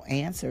you don't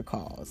answer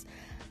calls.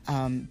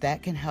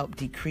 That can help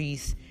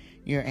decrease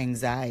your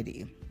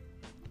anxiety.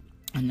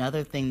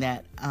 Another thing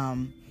that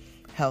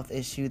health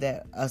issue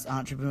that us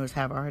entrepreneurs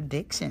have are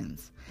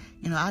addictions.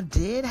 I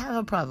did have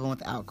a problem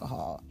with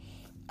alcohol,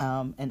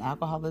 and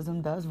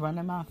alcoholism does run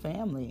in my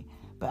family.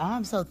 But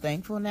I'm so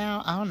thankful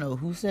now. I don't know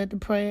who said the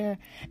prayer.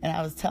 And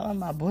I was telling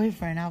my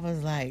boyfriend, I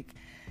was like,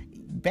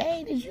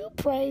 babe, did you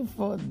pray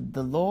for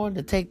the Lord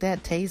to take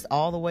that taste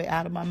all the way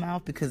out of my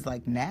mouth? Because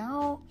like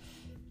now,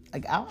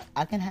 like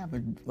I can have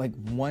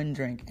one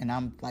drink and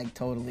I'm like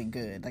totally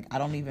good. Like I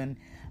don't even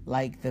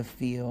like the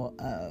feel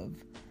of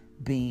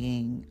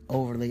being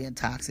overly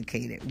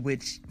intoxicated,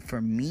 which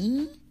for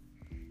me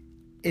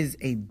is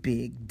a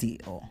big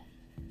deal.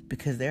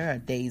 Because there are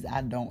days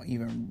I don't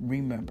even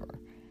remember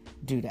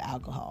due to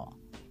alcohol.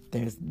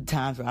 There's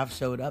times where I've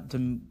showed up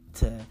to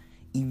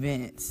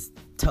events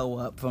toe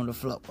up from the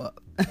floor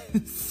up.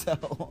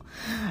 So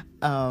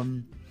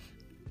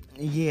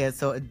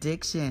so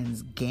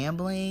addictions,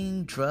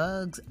 gambling,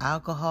 drugs,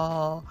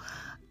 alcohol,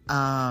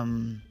 all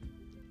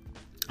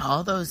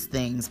those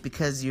things,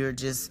 because you're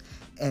just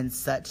in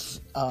such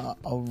a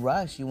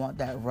rush. You want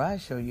that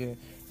rush, or you're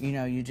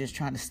just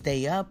trying to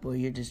stay up, or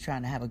you're just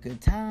trying to have a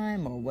good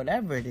time, or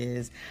whatever it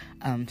is.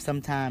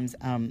 Sometimes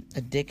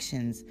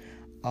addictions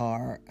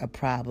are a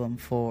problem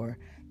for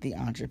the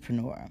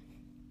entrepreneur.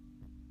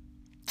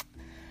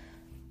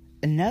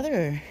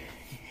 Another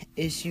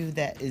issue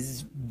that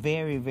is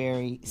very,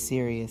 very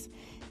serious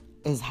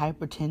is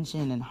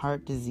hypertension and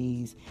heart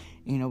disease.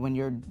 When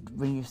you're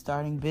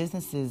starting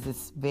businesses,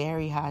 it's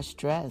very high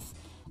stress.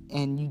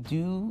 And you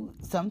do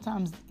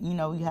sometimes, you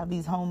have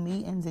these home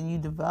meetings and you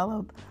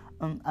develop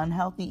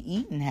unhealthy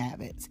eating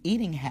habits.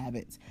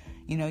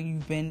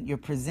 You're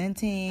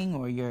presenting,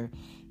 or you're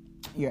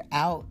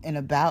out and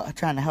about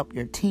trying to help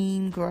your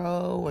team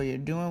grow, or you're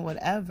doing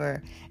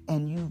whatever,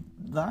 and you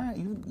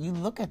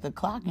look at the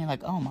clock and you're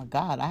like, oh my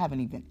God, I haven't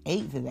even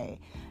ate today.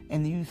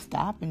 And you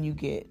stop and you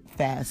get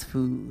fast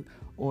food,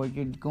 or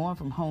you're going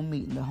from home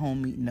meeting to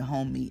home meeting to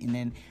home meeting.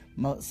 And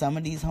some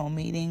of these home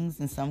meetings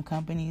in some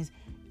companies,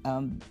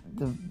 you're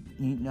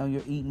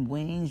eating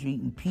wings, you're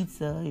eating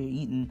pizza, you're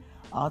eating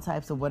all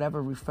types of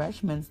whatever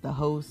refreshments the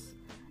host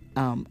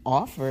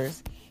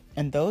offers,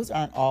 and those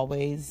aren't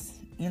always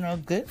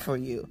good for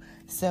you.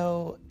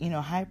 So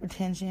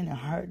hypertension and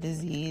heart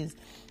disease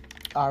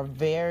are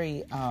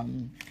very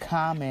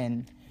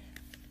common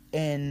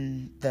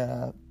in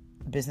the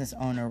business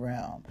owner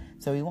realm.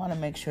 So we want to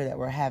make sure that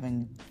we're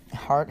having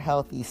heart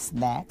healthy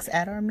snacks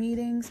at our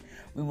meetings.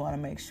 We want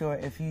to make sure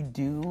if you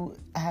do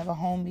have a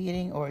home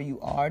meeting, or you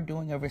are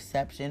doing a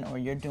reception, or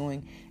you're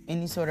doing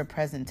any sort of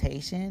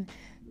presentation,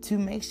 to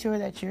make sure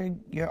that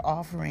you're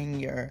offering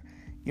your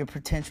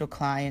potential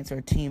clients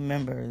or team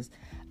members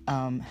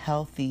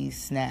healthy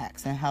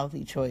snacks and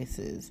healthy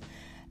choices.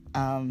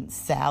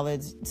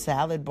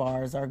 Salad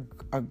bars are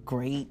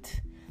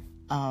great.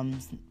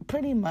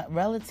 Pretty much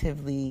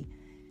relatively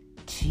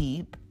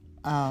cheap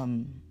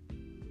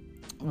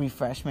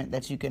refreshment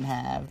that you can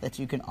have, that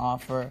you can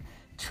offer.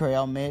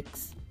 Trail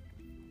mix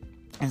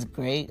is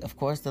great. Of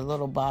course, the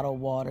little bottled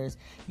waters.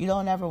 You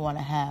don't ever want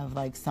to have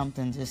like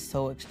something just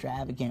so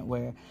extravagant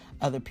where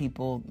other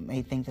people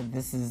may think that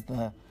this is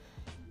the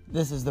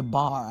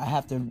bar. I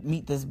have to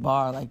meet this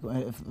bar. Like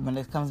when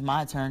it comes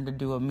my turn to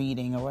do a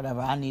meeting or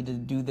whatever, I need to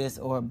do this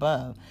or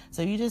above.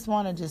 So you just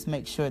want to just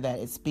make sure that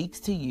it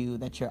speaks to you,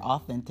 that you're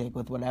authentic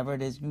with whatever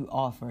it is you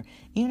offer.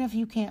 Even if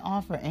you can't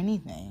offer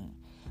anything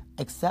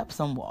except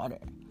some water,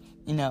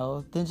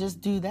 then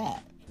just do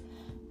that.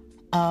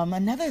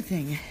 Another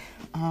thing,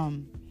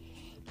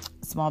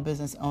 small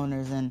business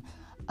owners and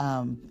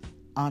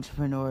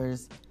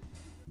entrepreneurs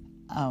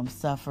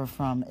suffer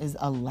from is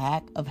a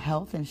lack of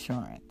health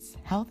insurance.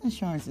 Health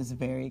insurance is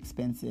very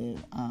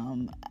expensive.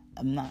 I'm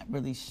not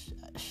really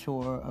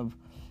sure of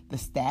the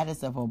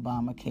status of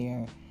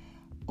Obamacare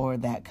or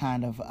that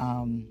kind of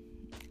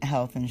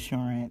health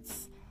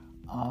insurance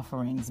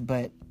offerings,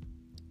 but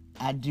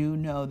I do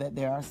know that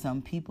there are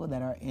some people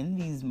that are in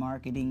these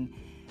marketing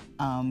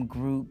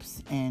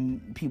groups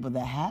and people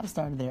that have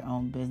started their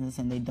own business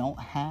and they don't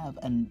have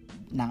a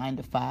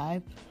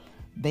 9-to-5.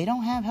 They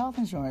don't have health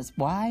insurance.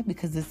 Why?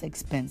 Because it's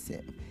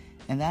expensive.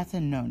 And that's a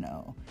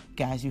no-no.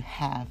 Guys, you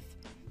have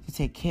to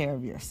take care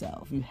of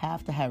yourself. You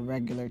have to have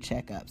regular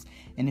checkups.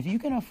 And if you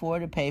can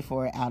afford to pay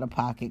for it out of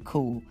pocket,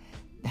 cool.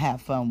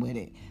 Have fun with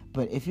it.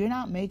 But if you're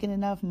not making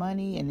enough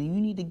money and you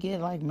need to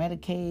get like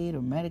Medicaid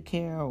or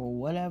Medicare or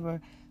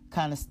whatever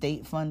kind of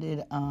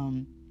state-funded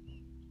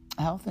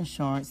health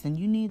insurance, then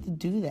you need to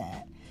do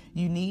that.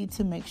 You need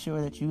to make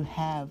sure that you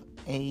have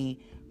a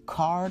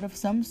card of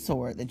some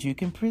sort that you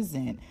can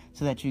present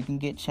so that you can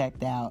get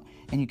checked out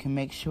and you can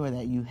make sure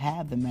that you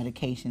have the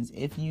medications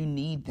if you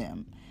need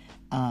them,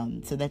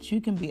 so that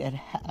you can be a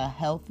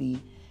healthy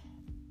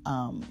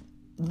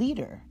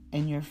leader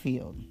in your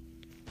field.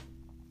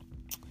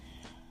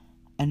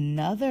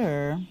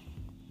 Another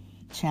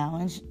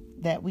challenge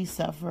that we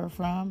suffer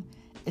from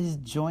is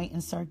joint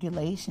and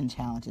circulation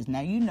challenges.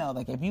 Now,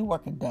 like if you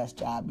work a desk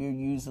job, you're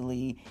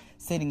usually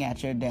sitting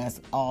at your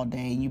desk all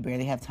day and you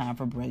barely have time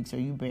for breaks, or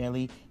you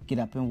barely get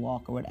up and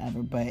walk or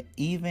whatever. But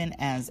even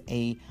as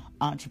a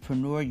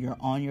entrepreneur, you're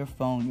on your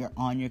phone, you're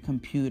on your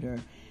computer,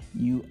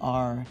 you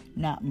are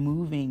not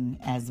moving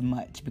as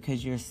much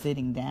because you're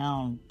sitting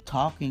down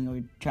talking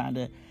or trying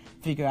to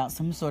figure out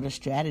some sort of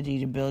strategy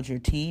to build your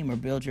team or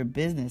build your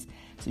business.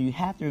 So you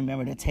have to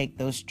remember to take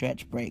those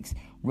stretch breaks,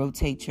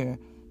 rotate your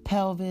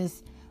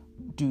pelvis,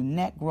 do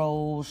neck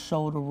rolls,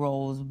 shoulder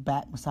rolls,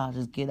 back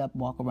massages, get up,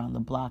 walk around the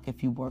block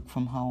if you work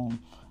from home.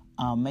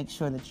 Make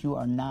sure that you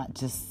are not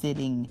just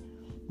sitting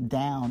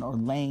down or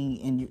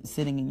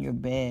sitting in your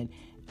bed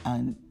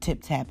and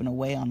tip-tapping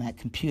away on that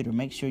computer.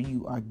 Make sure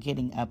you are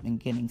getting up and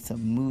getting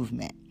some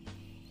movement.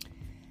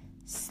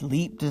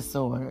 Sleep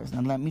disorders.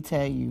 Now let me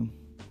tell you,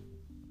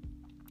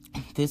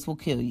 this will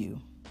kill you.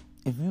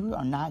 If you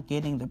are not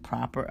getting the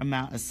proper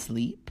amount of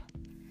sleep,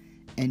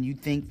 and you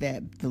think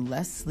that the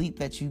less sleep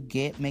that you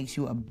get makes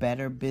you a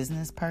better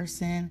business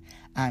person,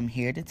 I'm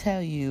here to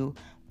tell you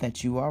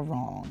that you are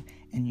wrong,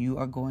 and you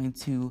are going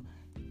to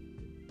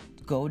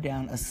go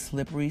down a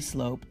slippery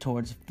slope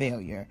towards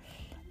failure.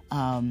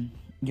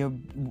 You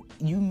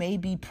may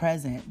be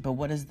present, but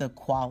what is the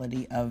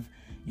quality of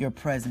your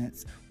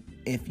presence?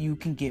 If you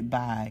can get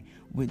by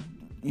with,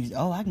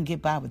 I can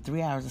get by with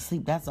 3 hours of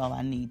sleep, that's all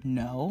I need.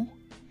 No,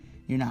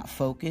 you're not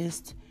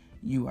focused.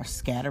 You are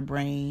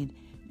scatterbrained.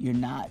 You're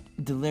not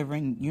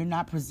delivering, you're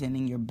not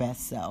presenting your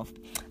best self.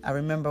 I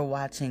remember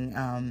watching,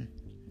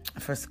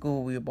 for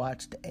school, we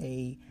watched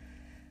a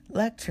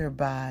lecture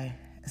by,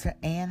 is it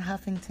Anne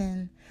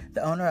Huffington,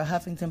 the owner of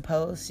Huffington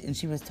Post, and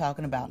she was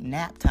talking about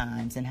nap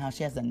times and how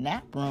she has a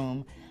nap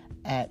room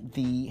at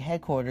the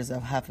headquarters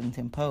of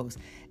Huffington Post.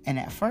 And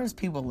at first,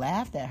 people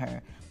laughed at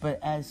her, but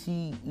as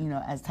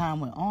as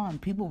time went on,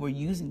 people were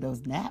using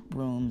those nap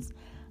rooms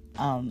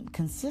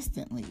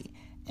consistently.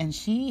 And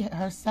she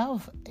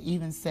herself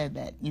even said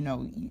that,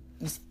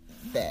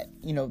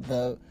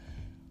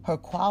 her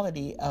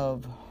quality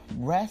of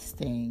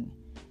resting,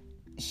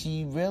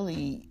 she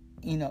really,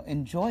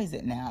 enjoys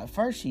it now. At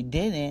first she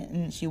didn't,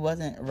 and she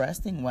wasn't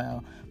resting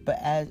well.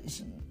 But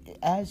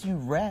as you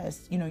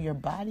rest, your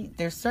body,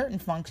 there's certain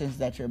functions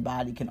that your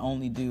body can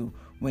only do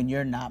when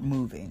you're not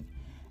moving.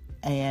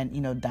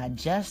 And,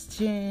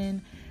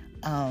 digestion,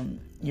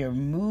 your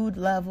mood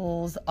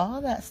levels,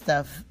 all that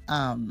stuff,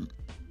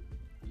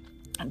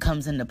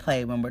 comes into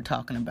play when we're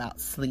talking about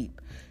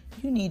sleep.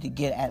 You need to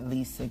get at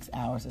least 6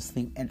 hours of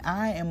sleep. And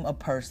I am a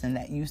person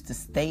that used to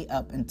stay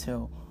up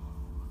until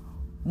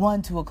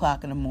 1, 2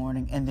 o'clock in the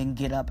morning and then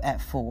get up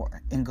at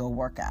 4 and go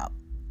work out.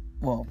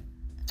 Well,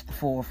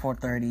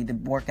 4:30 to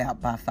work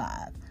out by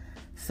 5.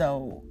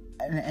 So,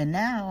 and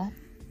now,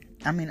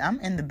 I mean, I'm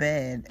in the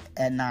bed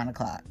at 9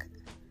 o'clock,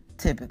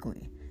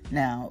 typically.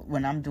 Now,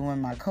 when I'm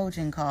doing my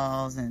coaching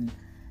calls and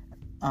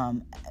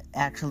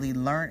actually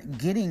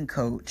getting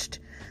coached,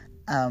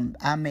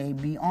 I may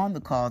be on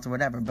the calls or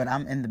whatever, but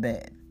I'm in the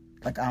bed.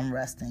 Like, I'm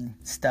resting.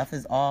 Stuff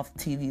is off,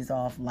 TV's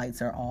off,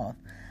 lights are off.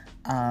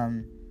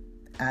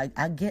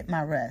 I get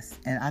my rest,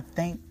 and I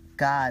thank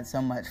God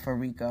so much for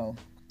Rico,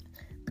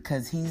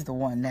 because he's the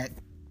one that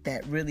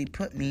really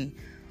put me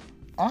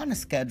on a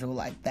schedule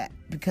like that.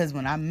 Because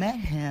when I met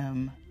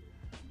him,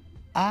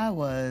 I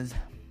was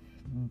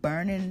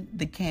burning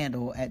the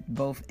candle at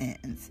both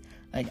ends.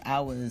 Like, I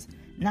was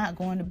not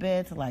going to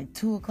bed till like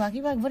 2 o'clock.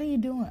 He's like, what are you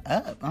doing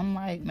up? I'm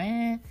like,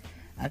 man,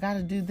 I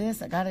gotta do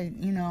this. I gotta,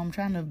 I'm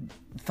trying to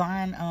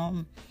find,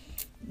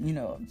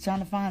 trying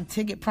to find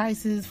ticket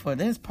prices for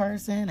this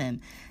person,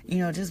 and,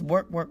 just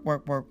work.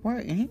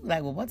 And he was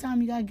like, well, what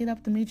time you gotta get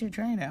up to meet your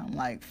trainer? I'm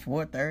like,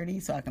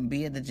 4:30, so I can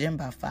be at the gym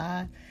by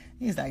 5.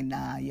 He's like,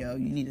 nah, yo,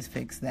 you need to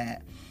fix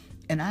that.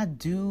 And I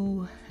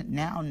do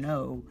now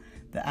know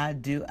that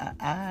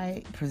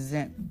I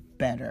present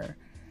better.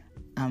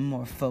 I'm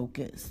more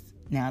focused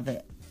now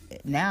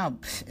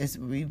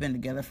we've been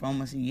together for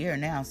almost a year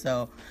now,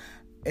 so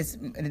it's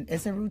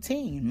a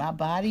routine. My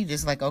body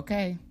just like,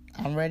 okay,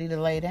 I'm ready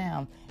to lay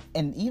down.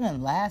 And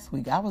even last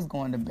week, I was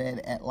going to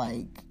bed at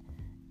like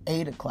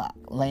 8 o'clock,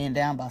 laying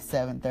down by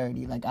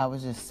 7:30. Like, I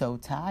was just so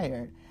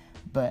tired.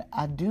 But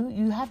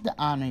you have to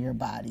honor your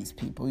bodies,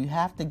 people. You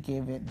have to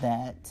give it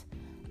that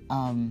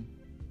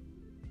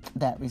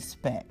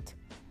respect.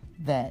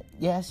 That,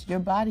 yes, your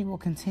body will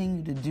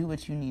continue to do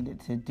what you need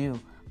it to do,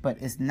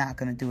 but it's not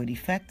going to do it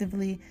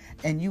effectively,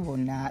 and you will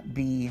not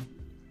be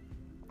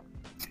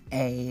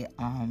you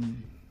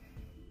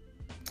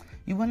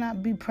will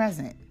not be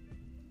present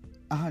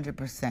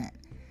 100%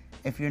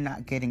 if you're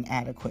not getting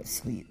adequate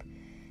sleep.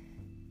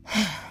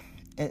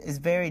 It's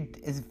very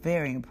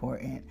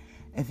important.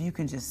 If you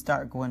can just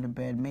start going to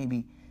bed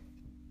maybe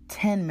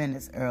 10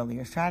 minutes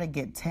earlier, try to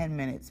get 10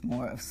 minutes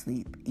more of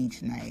sleep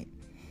each night.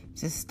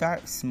 Just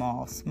start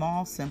small,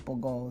 simple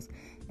goals.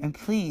 And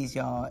please,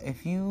 y'all,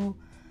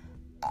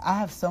 I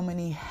have so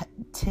many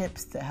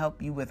tips to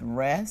help you with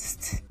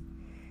rest,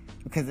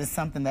 because it's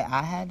something that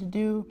I had to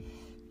do.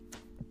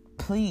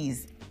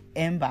 Please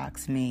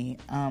inbox me.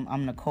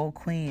 I'm Nicole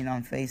Queen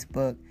on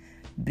Facebook,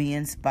 Be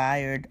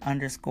Inspired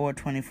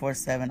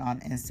 _247 on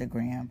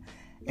Instagram.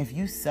 If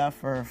you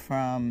suffer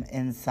from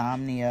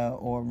insomnia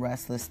or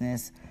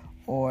restlessness,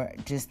 or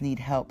just need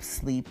help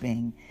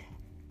sleeping,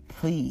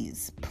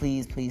 please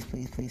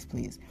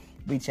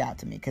reach out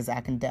to me, because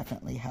I can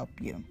definitely help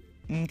you.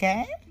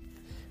 Okay?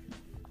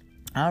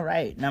 All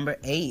right, number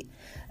 8.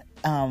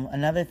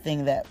 Another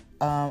thing that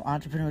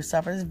entrepreneurs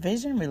suffer is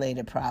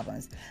vision-related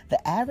problems.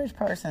 The average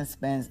person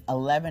spends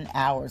 11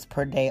 hours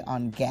per day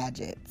on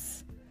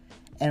gadgets.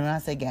 And when I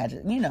say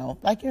gadgets,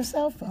 like your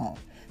cell phone.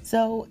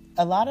 So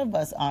a lot of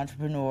us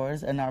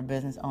entrepreneurs and our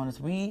business owners,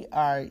 we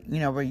are,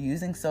 we're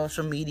using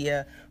social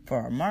media for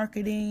our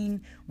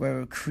marketing.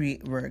 We're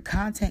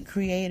content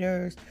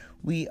creators.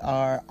 We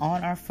are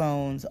on our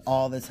phones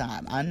all the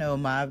time. I know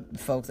my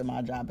folks at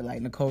my job are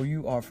like, Nicole,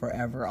 you are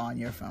forever on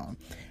your phone.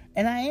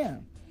 And I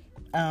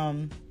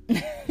am.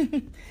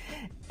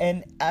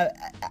 And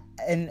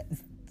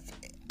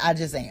I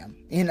just am.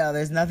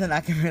 There's nothing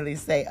I can really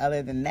say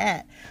other than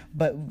that.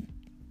 But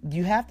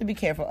you have to be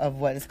careful of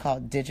what is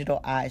called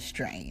digital eye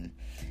strain.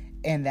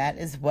 And that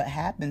is what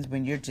happens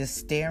when you're just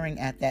staring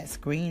at that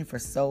screen for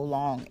so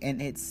long. And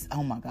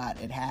oh my God,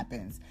 it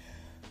happens.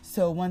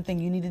 So one thing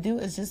you need to do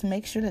is just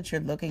make sure that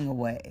you're looking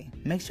away.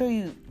 Make sure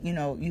you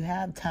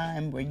have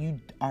time where you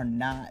are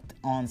not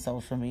on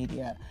social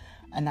media.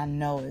 And I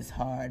know it's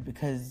hard,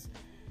 because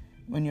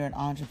when you're an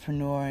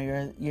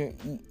entrepreneur, you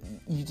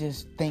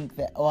just think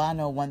that, I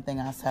know one thing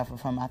I suffer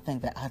from. I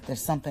think that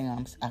there's something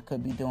I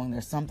could be doing.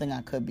 There's something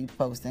I could be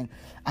posting.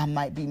 I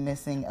might be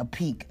missing a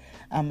peak.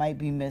 I might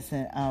be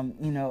missing,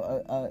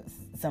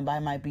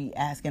 somebody might be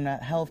asking a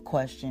health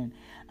question.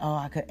 Oh,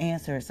 I could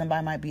answer it.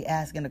 Somebody might be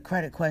asking a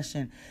credit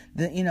question.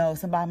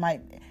 Somebody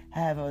might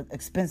have an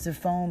expensive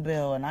phone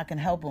bill, and I can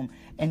help them.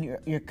 And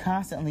you're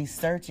constantly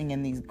searching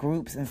in these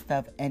groups and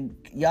stuff. And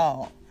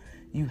y'all,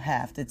 you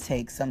have to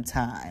take some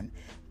time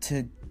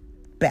to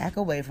back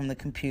away from the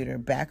computer,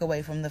 back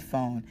away from the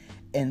phone,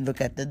 and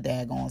look at the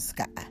daggone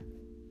sky.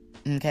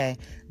 Okay?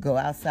 Go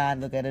outside,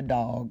 look at a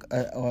dog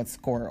or a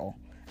squirrel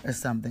or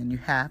something. You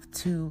have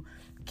to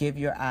give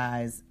your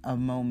eyes a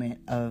moment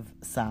of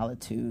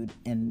solitude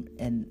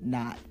and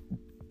not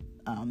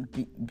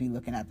be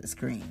looking at the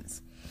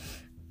screens.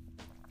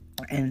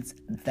 And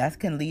that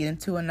can lead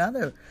into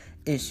another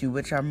issue,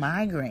 which are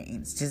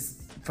migraines, just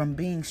from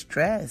being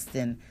stressed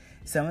and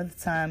some of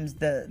the times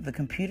the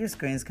computer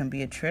screens can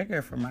be a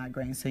trigger for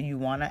migraine. So you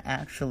want to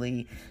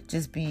actually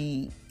just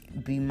be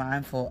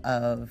mindful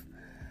of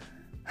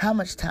how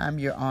much time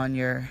you're on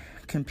your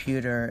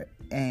computer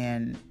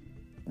and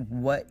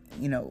what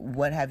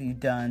have you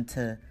done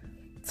to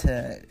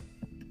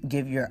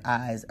give your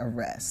eyes a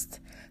rest.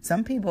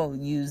 Some people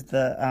use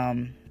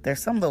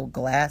there's some little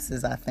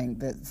glasses, I think,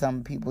 that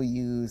some people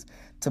use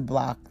to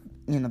block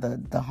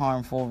the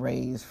harmful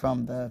rays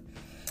from the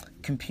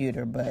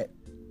computer, but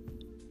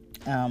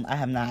I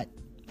have not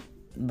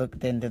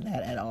looked into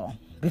that at all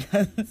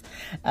because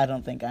I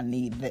don't think I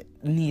need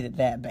it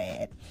that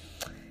bad.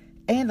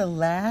 And the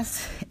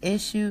last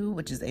issue,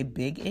 which is a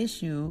big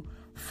issue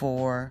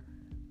for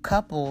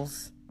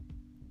couples,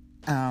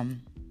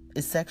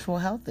 is sexual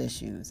health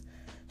issues.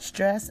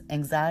 Stress,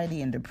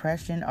 anxiety, and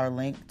depression are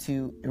linked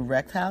to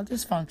erectile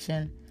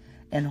dysfunction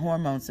and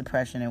hormone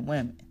suppression in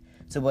women.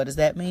 So what does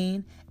that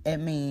mean? It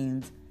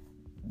means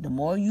the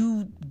more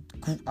you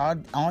are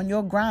on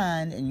your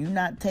grind and you're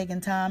not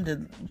taking time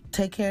to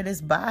take care of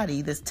this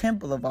body, this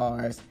temple of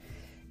ours,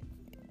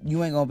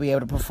 you ain't going to be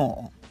able to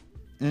perform.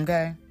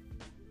 Okay?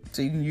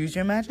 So you can use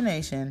your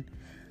imagination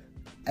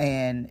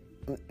and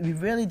we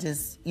really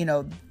just,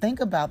 think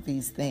about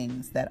these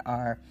things that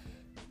I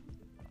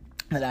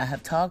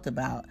have talked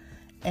about,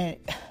 and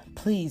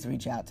please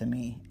reach out to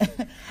me.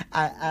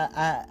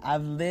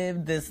 I've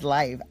lived this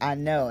life. I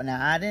know. Now,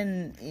 I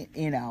didn't,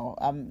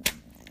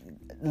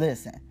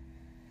 listen,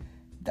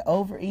 the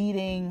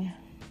overeating,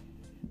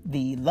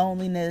 the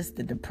loneliness,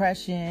 the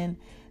depression,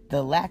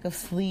 the lack of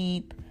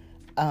sleep,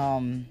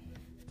 the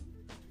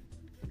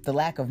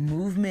lack of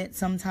movement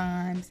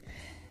sometimes.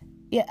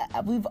 Yeah,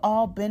 we've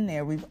all been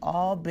there. We've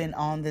all been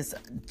on this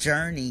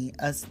journey.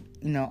 Us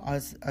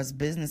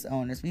business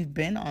owners, we've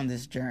been on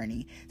this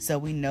journey. So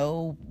we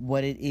know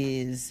what it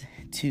is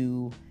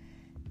to...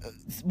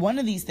 One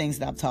of these things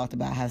that I've talked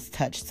about has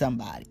touched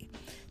somebody.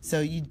 So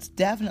you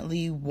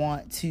definitely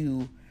want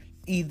to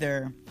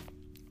either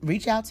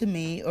reach out to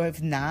me, or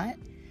if not,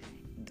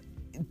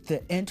 the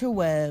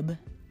interweb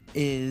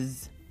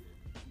is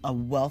a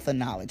wealth of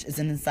knowledge. It's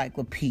an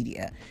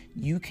encyclopedia.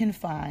 You can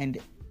find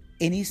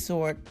any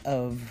sort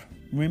of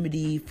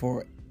remedy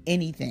for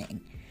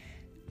anything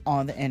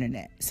on the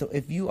internet. So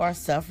if you are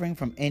suffering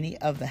from any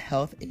of the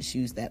health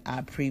issues that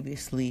I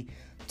previously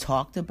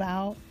talked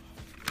about,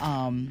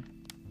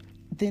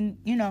 then,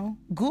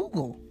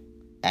 Google.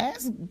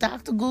 Ask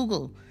Dr.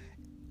 Google,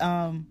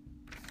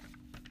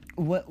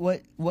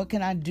 what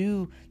can I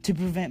do to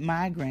prevent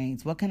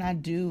migraines? What can I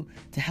do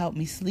to help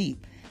me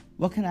sleep?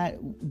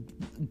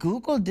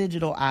 Google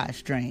digital eye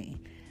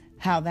strain,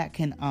 how that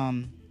can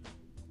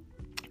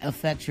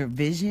affect your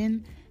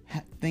vision,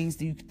 things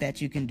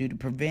that you can do to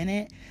prevent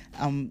it.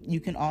 You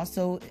can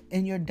also,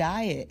 in your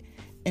diet,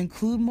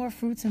 include more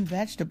fruits and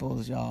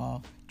vegetables,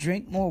 y'all.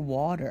 Drink more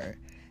water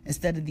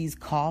instead of these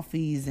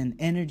coffees and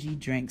energy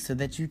drinks so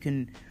that you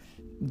can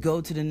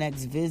go to the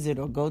next visit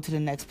or go to the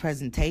next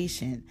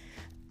presentation.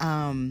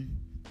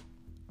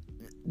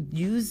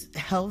 Use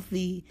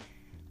healthy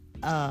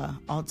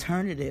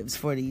alternatives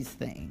for these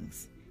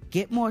things.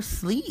 Get more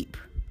sleep.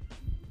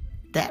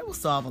 That will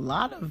solve a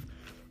lot of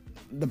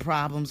the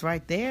problems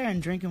right there.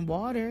 And drinking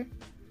water.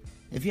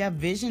 If you have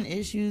vision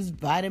issues,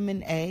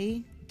 vitamin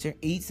A, to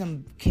eat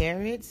some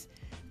carrots,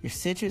 your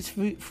citrus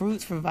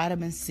fruits for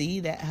vitamin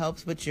C, that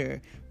helps with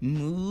your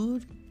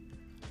mood.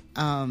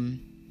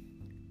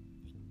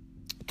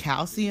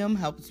 Calcium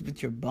helps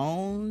with your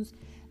bones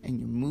and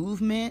your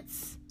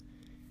movements.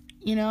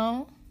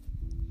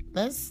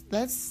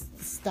 Let's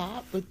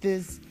stop with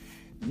this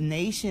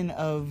nation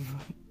of,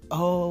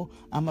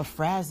 I'm a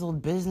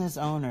frazzled business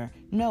owner.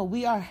 No,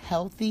 we are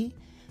healthy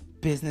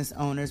business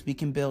owners. We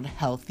can build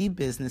healthy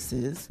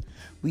businesses.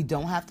 We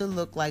don't have to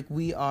look like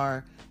we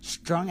are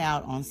strung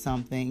out on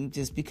something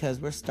just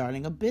because we're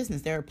starting a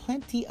business. There are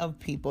plenty of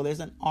people. There's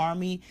an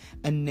army,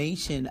 a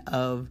nation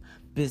of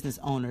business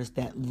owners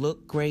that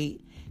look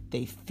great,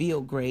 they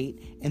feel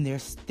great, and they're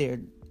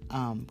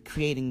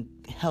creating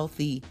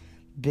healthy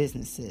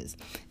businesses.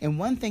 And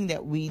one thing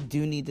that we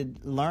do need to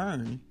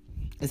learn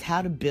is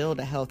how to build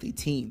a healthy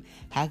team.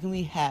 How can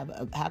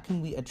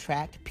we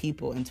attract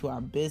people into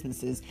our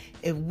businesses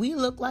if we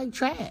look like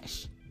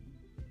trash?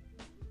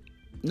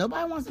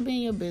 Nobody wants to be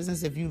in your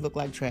business if you look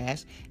like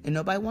trash, and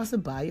nobody wants to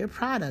buy your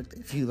product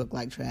if you look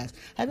like trash.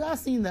 Have y'all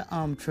seen the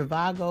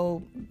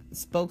Trivago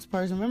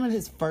spokesperson? Remember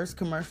his first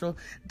commercial?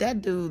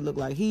 That dude looked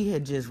like he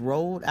had just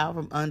rolled out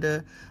from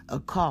under a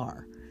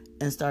car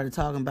and started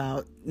talking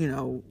about,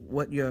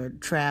 what your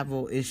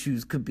travel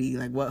issues could be,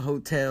 like what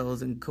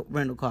hotels and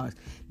rental cars.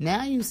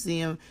 Now you see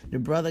him, the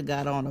brother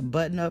got on a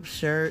button-up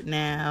shirt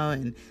now,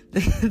 and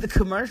the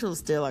commercials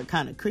still are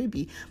kind of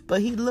creepy,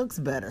 but he looks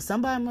better.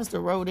 Somebody must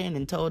have wrote in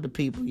and told the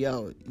people,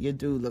 yo, your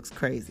dude looks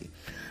crazy.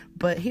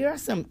 But here are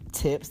some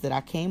tips that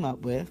I came up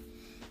with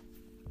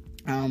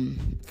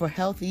for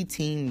healthy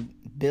team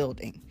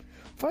building.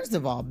 First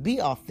of all,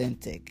 be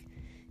authentic.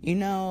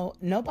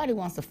 Nobody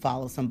wants to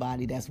follow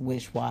somebody that's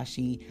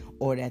wish-washy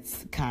or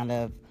that's kind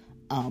of,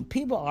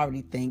 people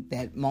already think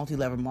that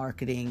multi-level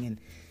marketing and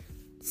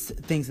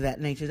things of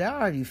that nature, they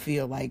already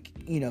feel like,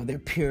 they're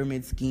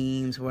pyramid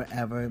schemes,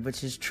 whatever,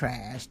 which is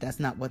trash. That's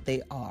not what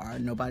they are.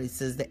 Nobody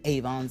says the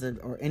Avons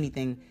or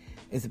anything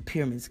is a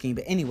pyramid scheme.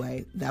 But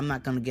anyway, I'm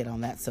not going to get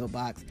on that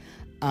soapbox.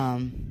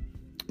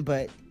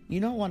 But you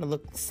don't want to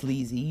look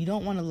sleazy. You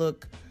don't want to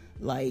look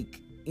like,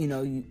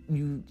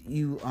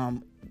 you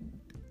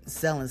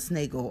selling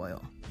snake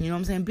oil. You know what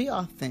I'm saying? Be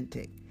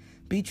authentic.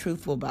 Be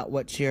truthful about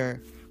what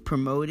you're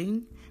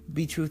promoting.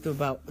 Be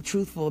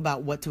truthful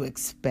about what to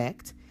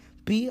expect.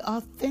 Be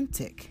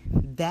authentic.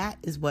 That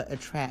is what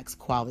attracts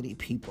quality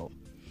people.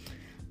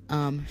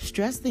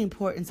 Stress the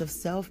importance of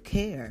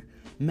self-care,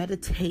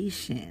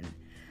 meditation,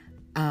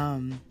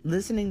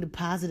 listening to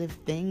positive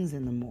things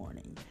in the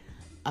morning,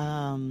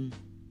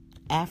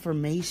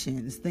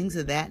 affirmations, things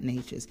of that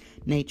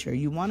nature.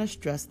 You want to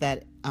stress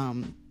that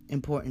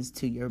importance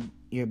to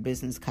your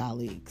business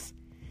colleagues.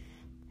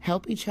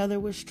 Help each other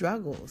with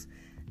struggles.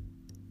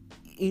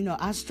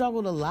 I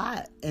struggled a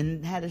lot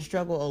and had to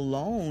struggle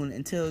alone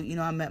until,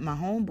 I met my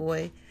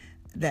homeboy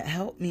that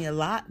helped me a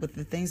lot with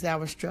the things that I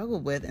was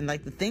struggled with. And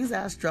like the things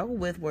that I struggled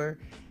with were,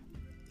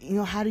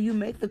 how do you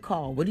make the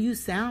call? What do you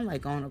sound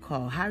like on a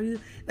call? How do you,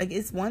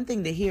 it's one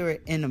thing to hear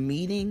it in a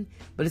meeting,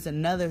 but it's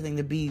another thing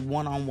to be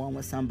one-on-one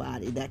with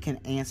somebody that can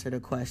answer the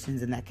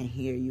questions and that can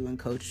hear you and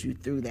coach you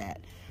through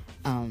that.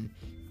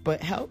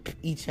 But help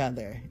each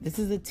other. This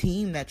is a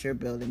team that you're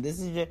building.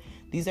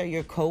 These are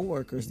your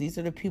coworkers. These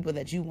are the people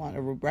that you want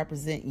to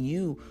represent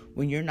you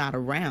when you're not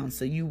around.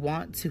 So you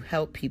want to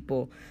help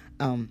people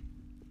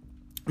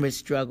with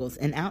struggles.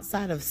 And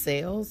outside of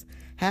sales,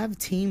 have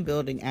team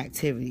building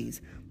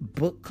activities,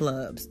 book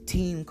clubs,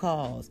 team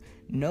calls.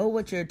 Know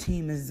what your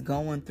team is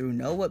going through.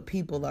 Know what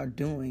people are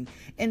doing.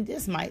 And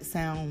this might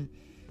sound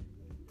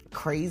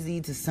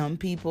crazy to some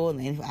people,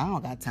 and I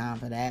don't got time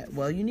for that.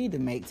 Well, you need to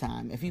make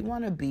time. If you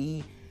want to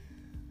be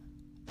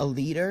a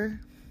leader,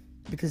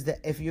 because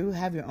if you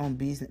have your own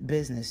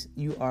business,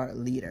 you are a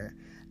leader.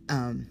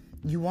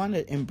 You want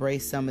to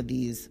embrace some of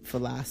these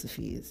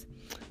philosophies.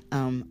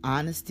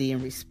 Honesty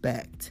and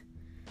respect.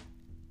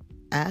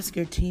 Ask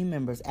your team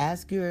members,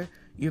 ask your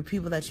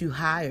people that you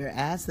hire,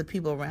 ask the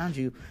people around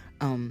you,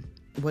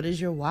 what is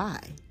your why?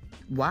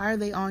 Why are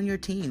they on your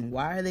team?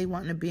 Why are they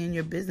wanting to be in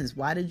your business?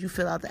 Why did you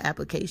fill out the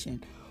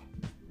application?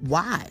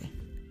 Why?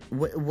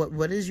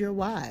 What is your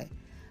why?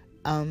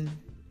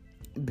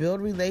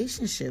 Build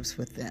relationships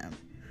with them.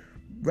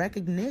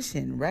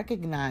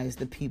 Recognize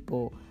the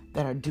people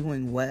that are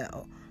doing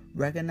well.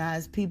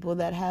 Recognize people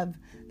that have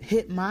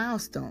hit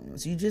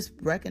milestones.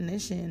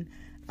 Recognition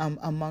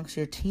amongst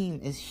your team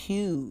is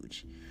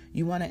huge.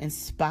 You want to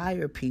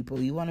inspire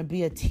people. You want to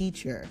be a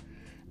teacher.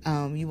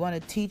 You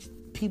want to teach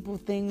people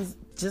things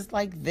just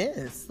like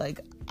this.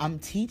 Like I'm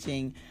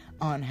teaching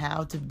on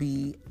how to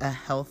be a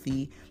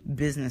healthy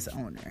business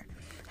owner,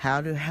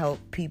 how to help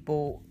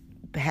people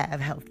have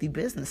healthy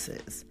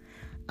businesses.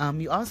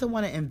 You also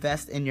want to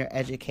invest in your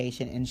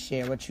education and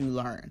share what you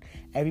learn.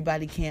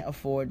 Everybody can't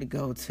afford to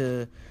go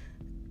to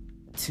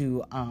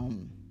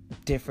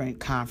different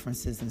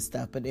conferences and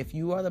stuff. But if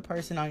you are the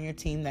person on your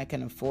team that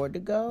can afford to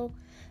go,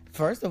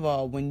 first of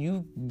all, when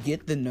you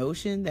get the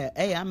notion that,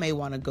 hey, I may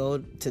want to go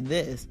to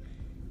this,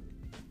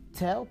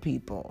 tell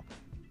people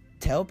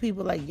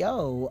like,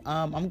 yo,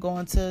 I'm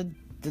going to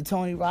the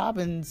Tony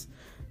Robbins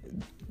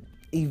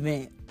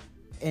event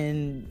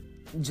in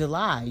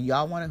July.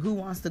 Who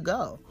wants to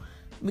go?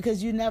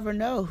 Because you never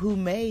know who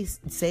may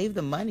save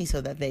the money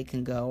so that they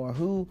can go, or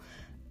who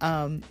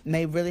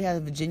may really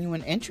have a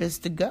genuine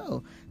interest to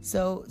go.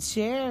 So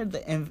share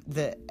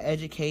the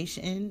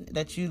education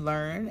that you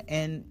learn,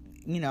 and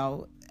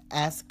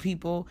ask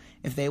people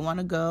if they want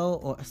to go.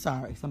 Or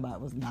sorry,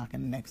 somebody was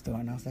knocking next door,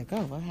 and I was like,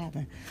 oh, what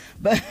happened?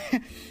 But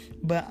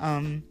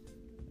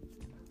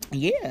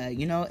yeah,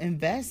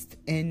 invest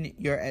in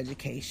your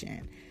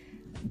education.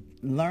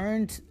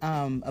 Learn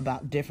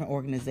about different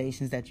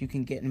organizations that you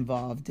can get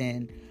involved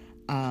in,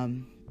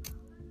 and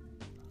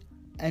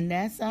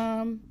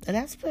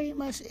that's pretty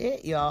much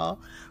it,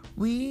 y'all.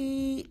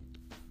 We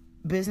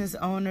business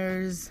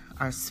owners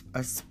are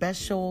a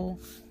special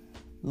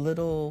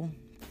little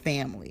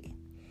family,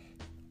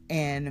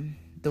 and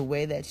the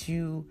way that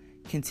you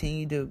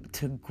continue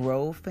to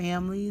grow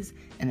families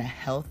in a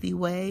healthy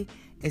way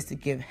is to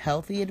give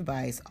healthy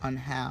advice on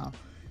how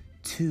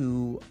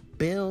to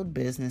build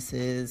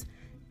businesses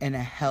in a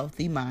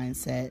healthy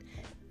mindset,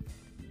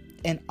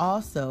 and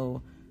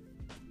also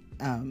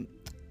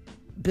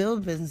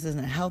build businesses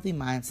in a healthy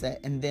mindset,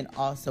 and then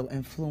also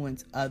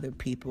influence other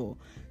people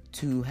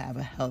to have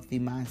a healthy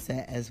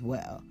mindset as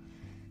well.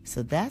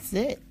 So that's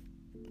it.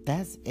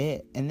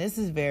 And this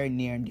is very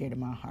near and dear to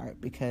my heart,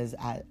 because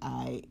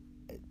I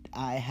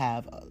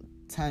have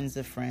tons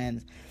of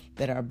friends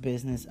that are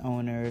business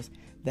owners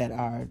that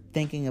are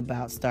thinking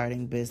about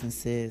starting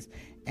businesses,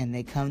 and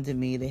they come to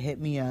me, they hit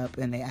me up,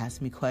 and they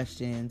ask me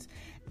questions.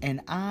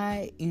 And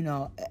I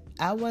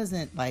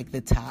wasn't like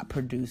the top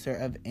producer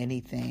of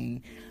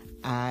anything.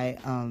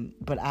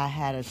 But I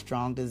had a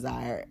strong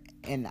desire,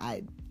 and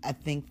I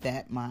think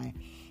that my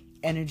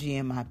energy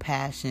and my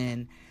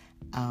passion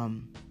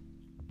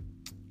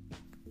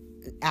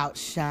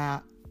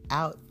outshined.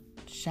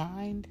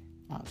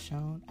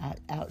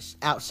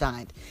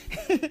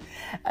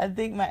 I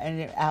think my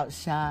energy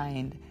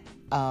outshined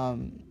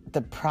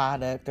the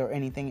product or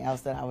anything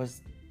else that I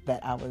was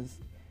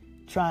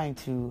trying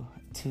to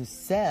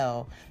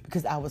sell,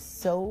 because I was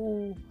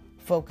so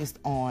focused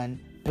on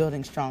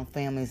building strong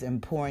families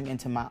and pouring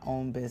into my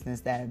own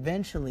business that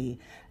eventually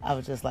I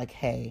was just like,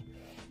 hey,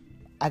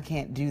 I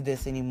can't do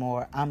this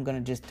anymore. I'm going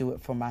to just do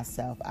it for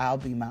myself. I'll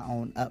be my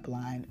own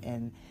upline.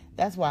 And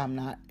that's why I'm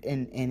not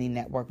in any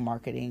network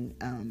marketing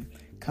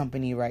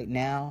company right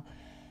now.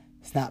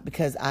 It's not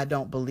because I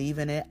don't believe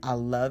in it. I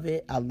love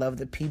it. I love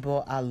the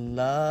people. I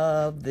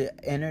love the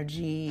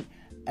energy.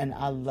 And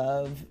I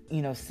love,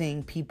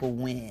 seeing people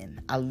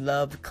win. I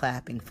love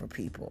clapping for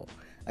people.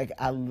 Like,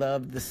 I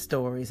love the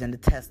stories and the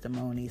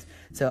testimonies.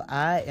 So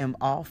I am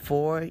all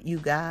for you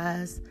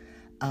guys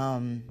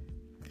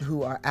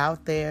who are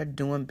out there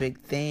doing big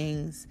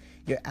things.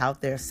 You're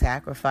out there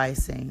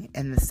sacrificing,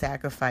 and the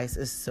sacrifice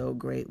is so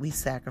great. We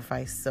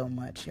sacrifice so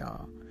much,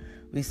 y'all.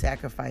 We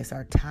sacrifice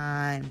our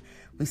time.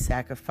 We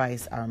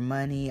sacrifice our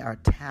money, our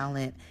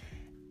talent.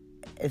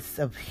 It's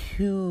a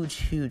huge,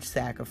 huge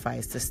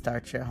sacrifice to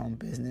start your home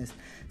business.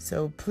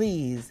 So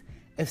please,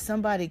 if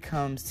somebody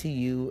comes to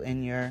you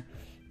in your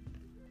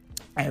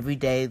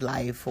everyday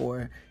life,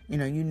 or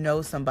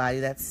somebody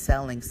that's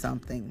selling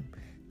something,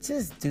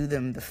 just do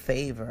them the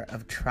favor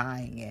of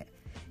trying it.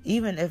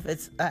 Even if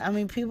it's,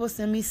 people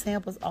send me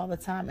samples all the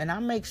time, and I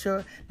make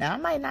sure, now I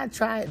might not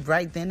try it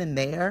right then and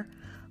there,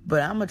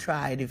 but I'm going to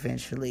try it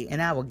eventually,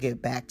 and I will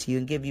get back to you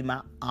and give you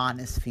my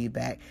honest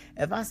feedback.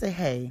 If I say,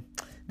 hey,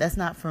 that's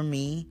not for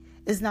me,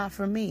 it's not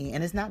for me.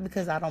 And it's not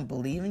because I don't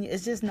believe in you,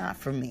 it's just not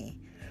for me.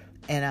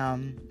 And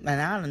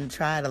I done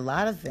tried a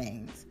lot of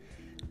things.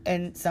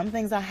 And some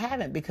things I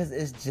haven't, because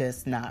it's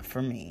just not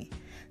for me.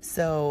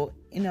 So,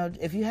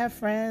 if you have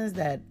friends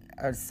that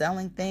are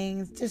selling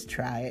things, just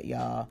try it,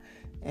 y'all.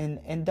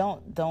 And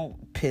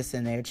don't piss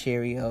in their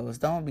Cheerios.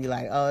 Don't be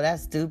like, oh,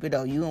 that's stupid.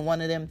 Oh, you in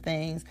one of them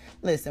things.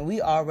 Listen,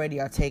 we already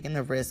are taking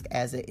the risk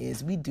as it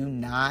is. We do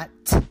not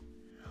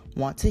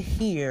want to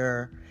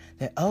hear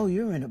that, oh,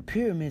 you're in a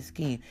pyramid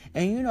scheme.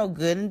 And you know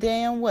good and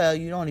damn well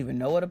you don't even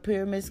know what a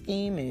pyramid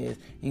scheme is.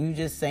 And you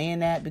just saying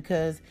that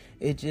because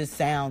it just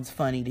sounds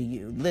funny to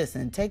you.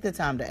 Listen, take the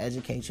time to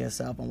educate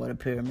yourself on what a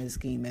pyramid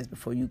scheme is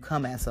before you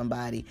come at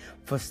somebody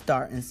for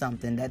starting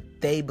something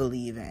that they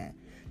believe in.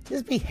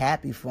 Just be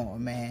happy for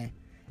them, man.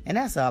 And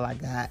that's all I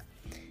got.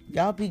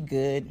 Y'all be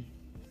good.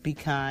 Be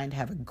kind.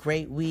 Have a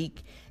great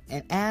week.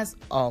 And as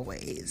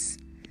always,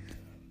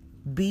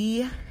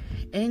 be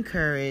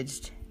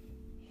encouraged,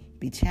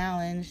 be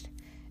challenged,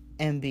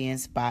 and be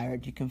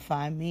inspired. You can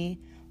find me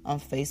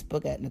on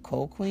Facebook at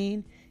Nicole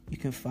Queen. You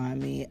can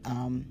find me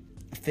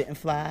Fit and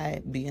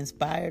Fly Be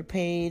Inspired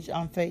page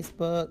on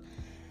Facebook.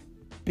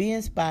 Be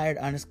Inspired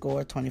 _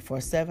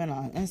 24/7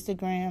 on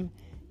Instagram.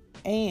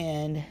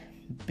 And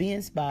Be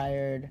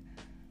Inspired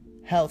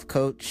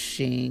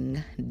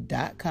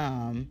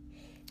healthcoaching.com.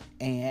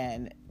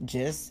 And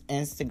just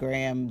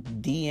Instagram,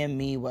 DM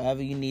me,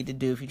 whatever you need to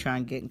do if you're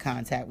trying to get in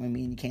contact with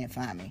me and you can't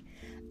find me.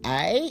 All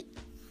right?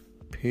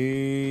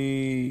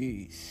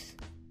 Peace.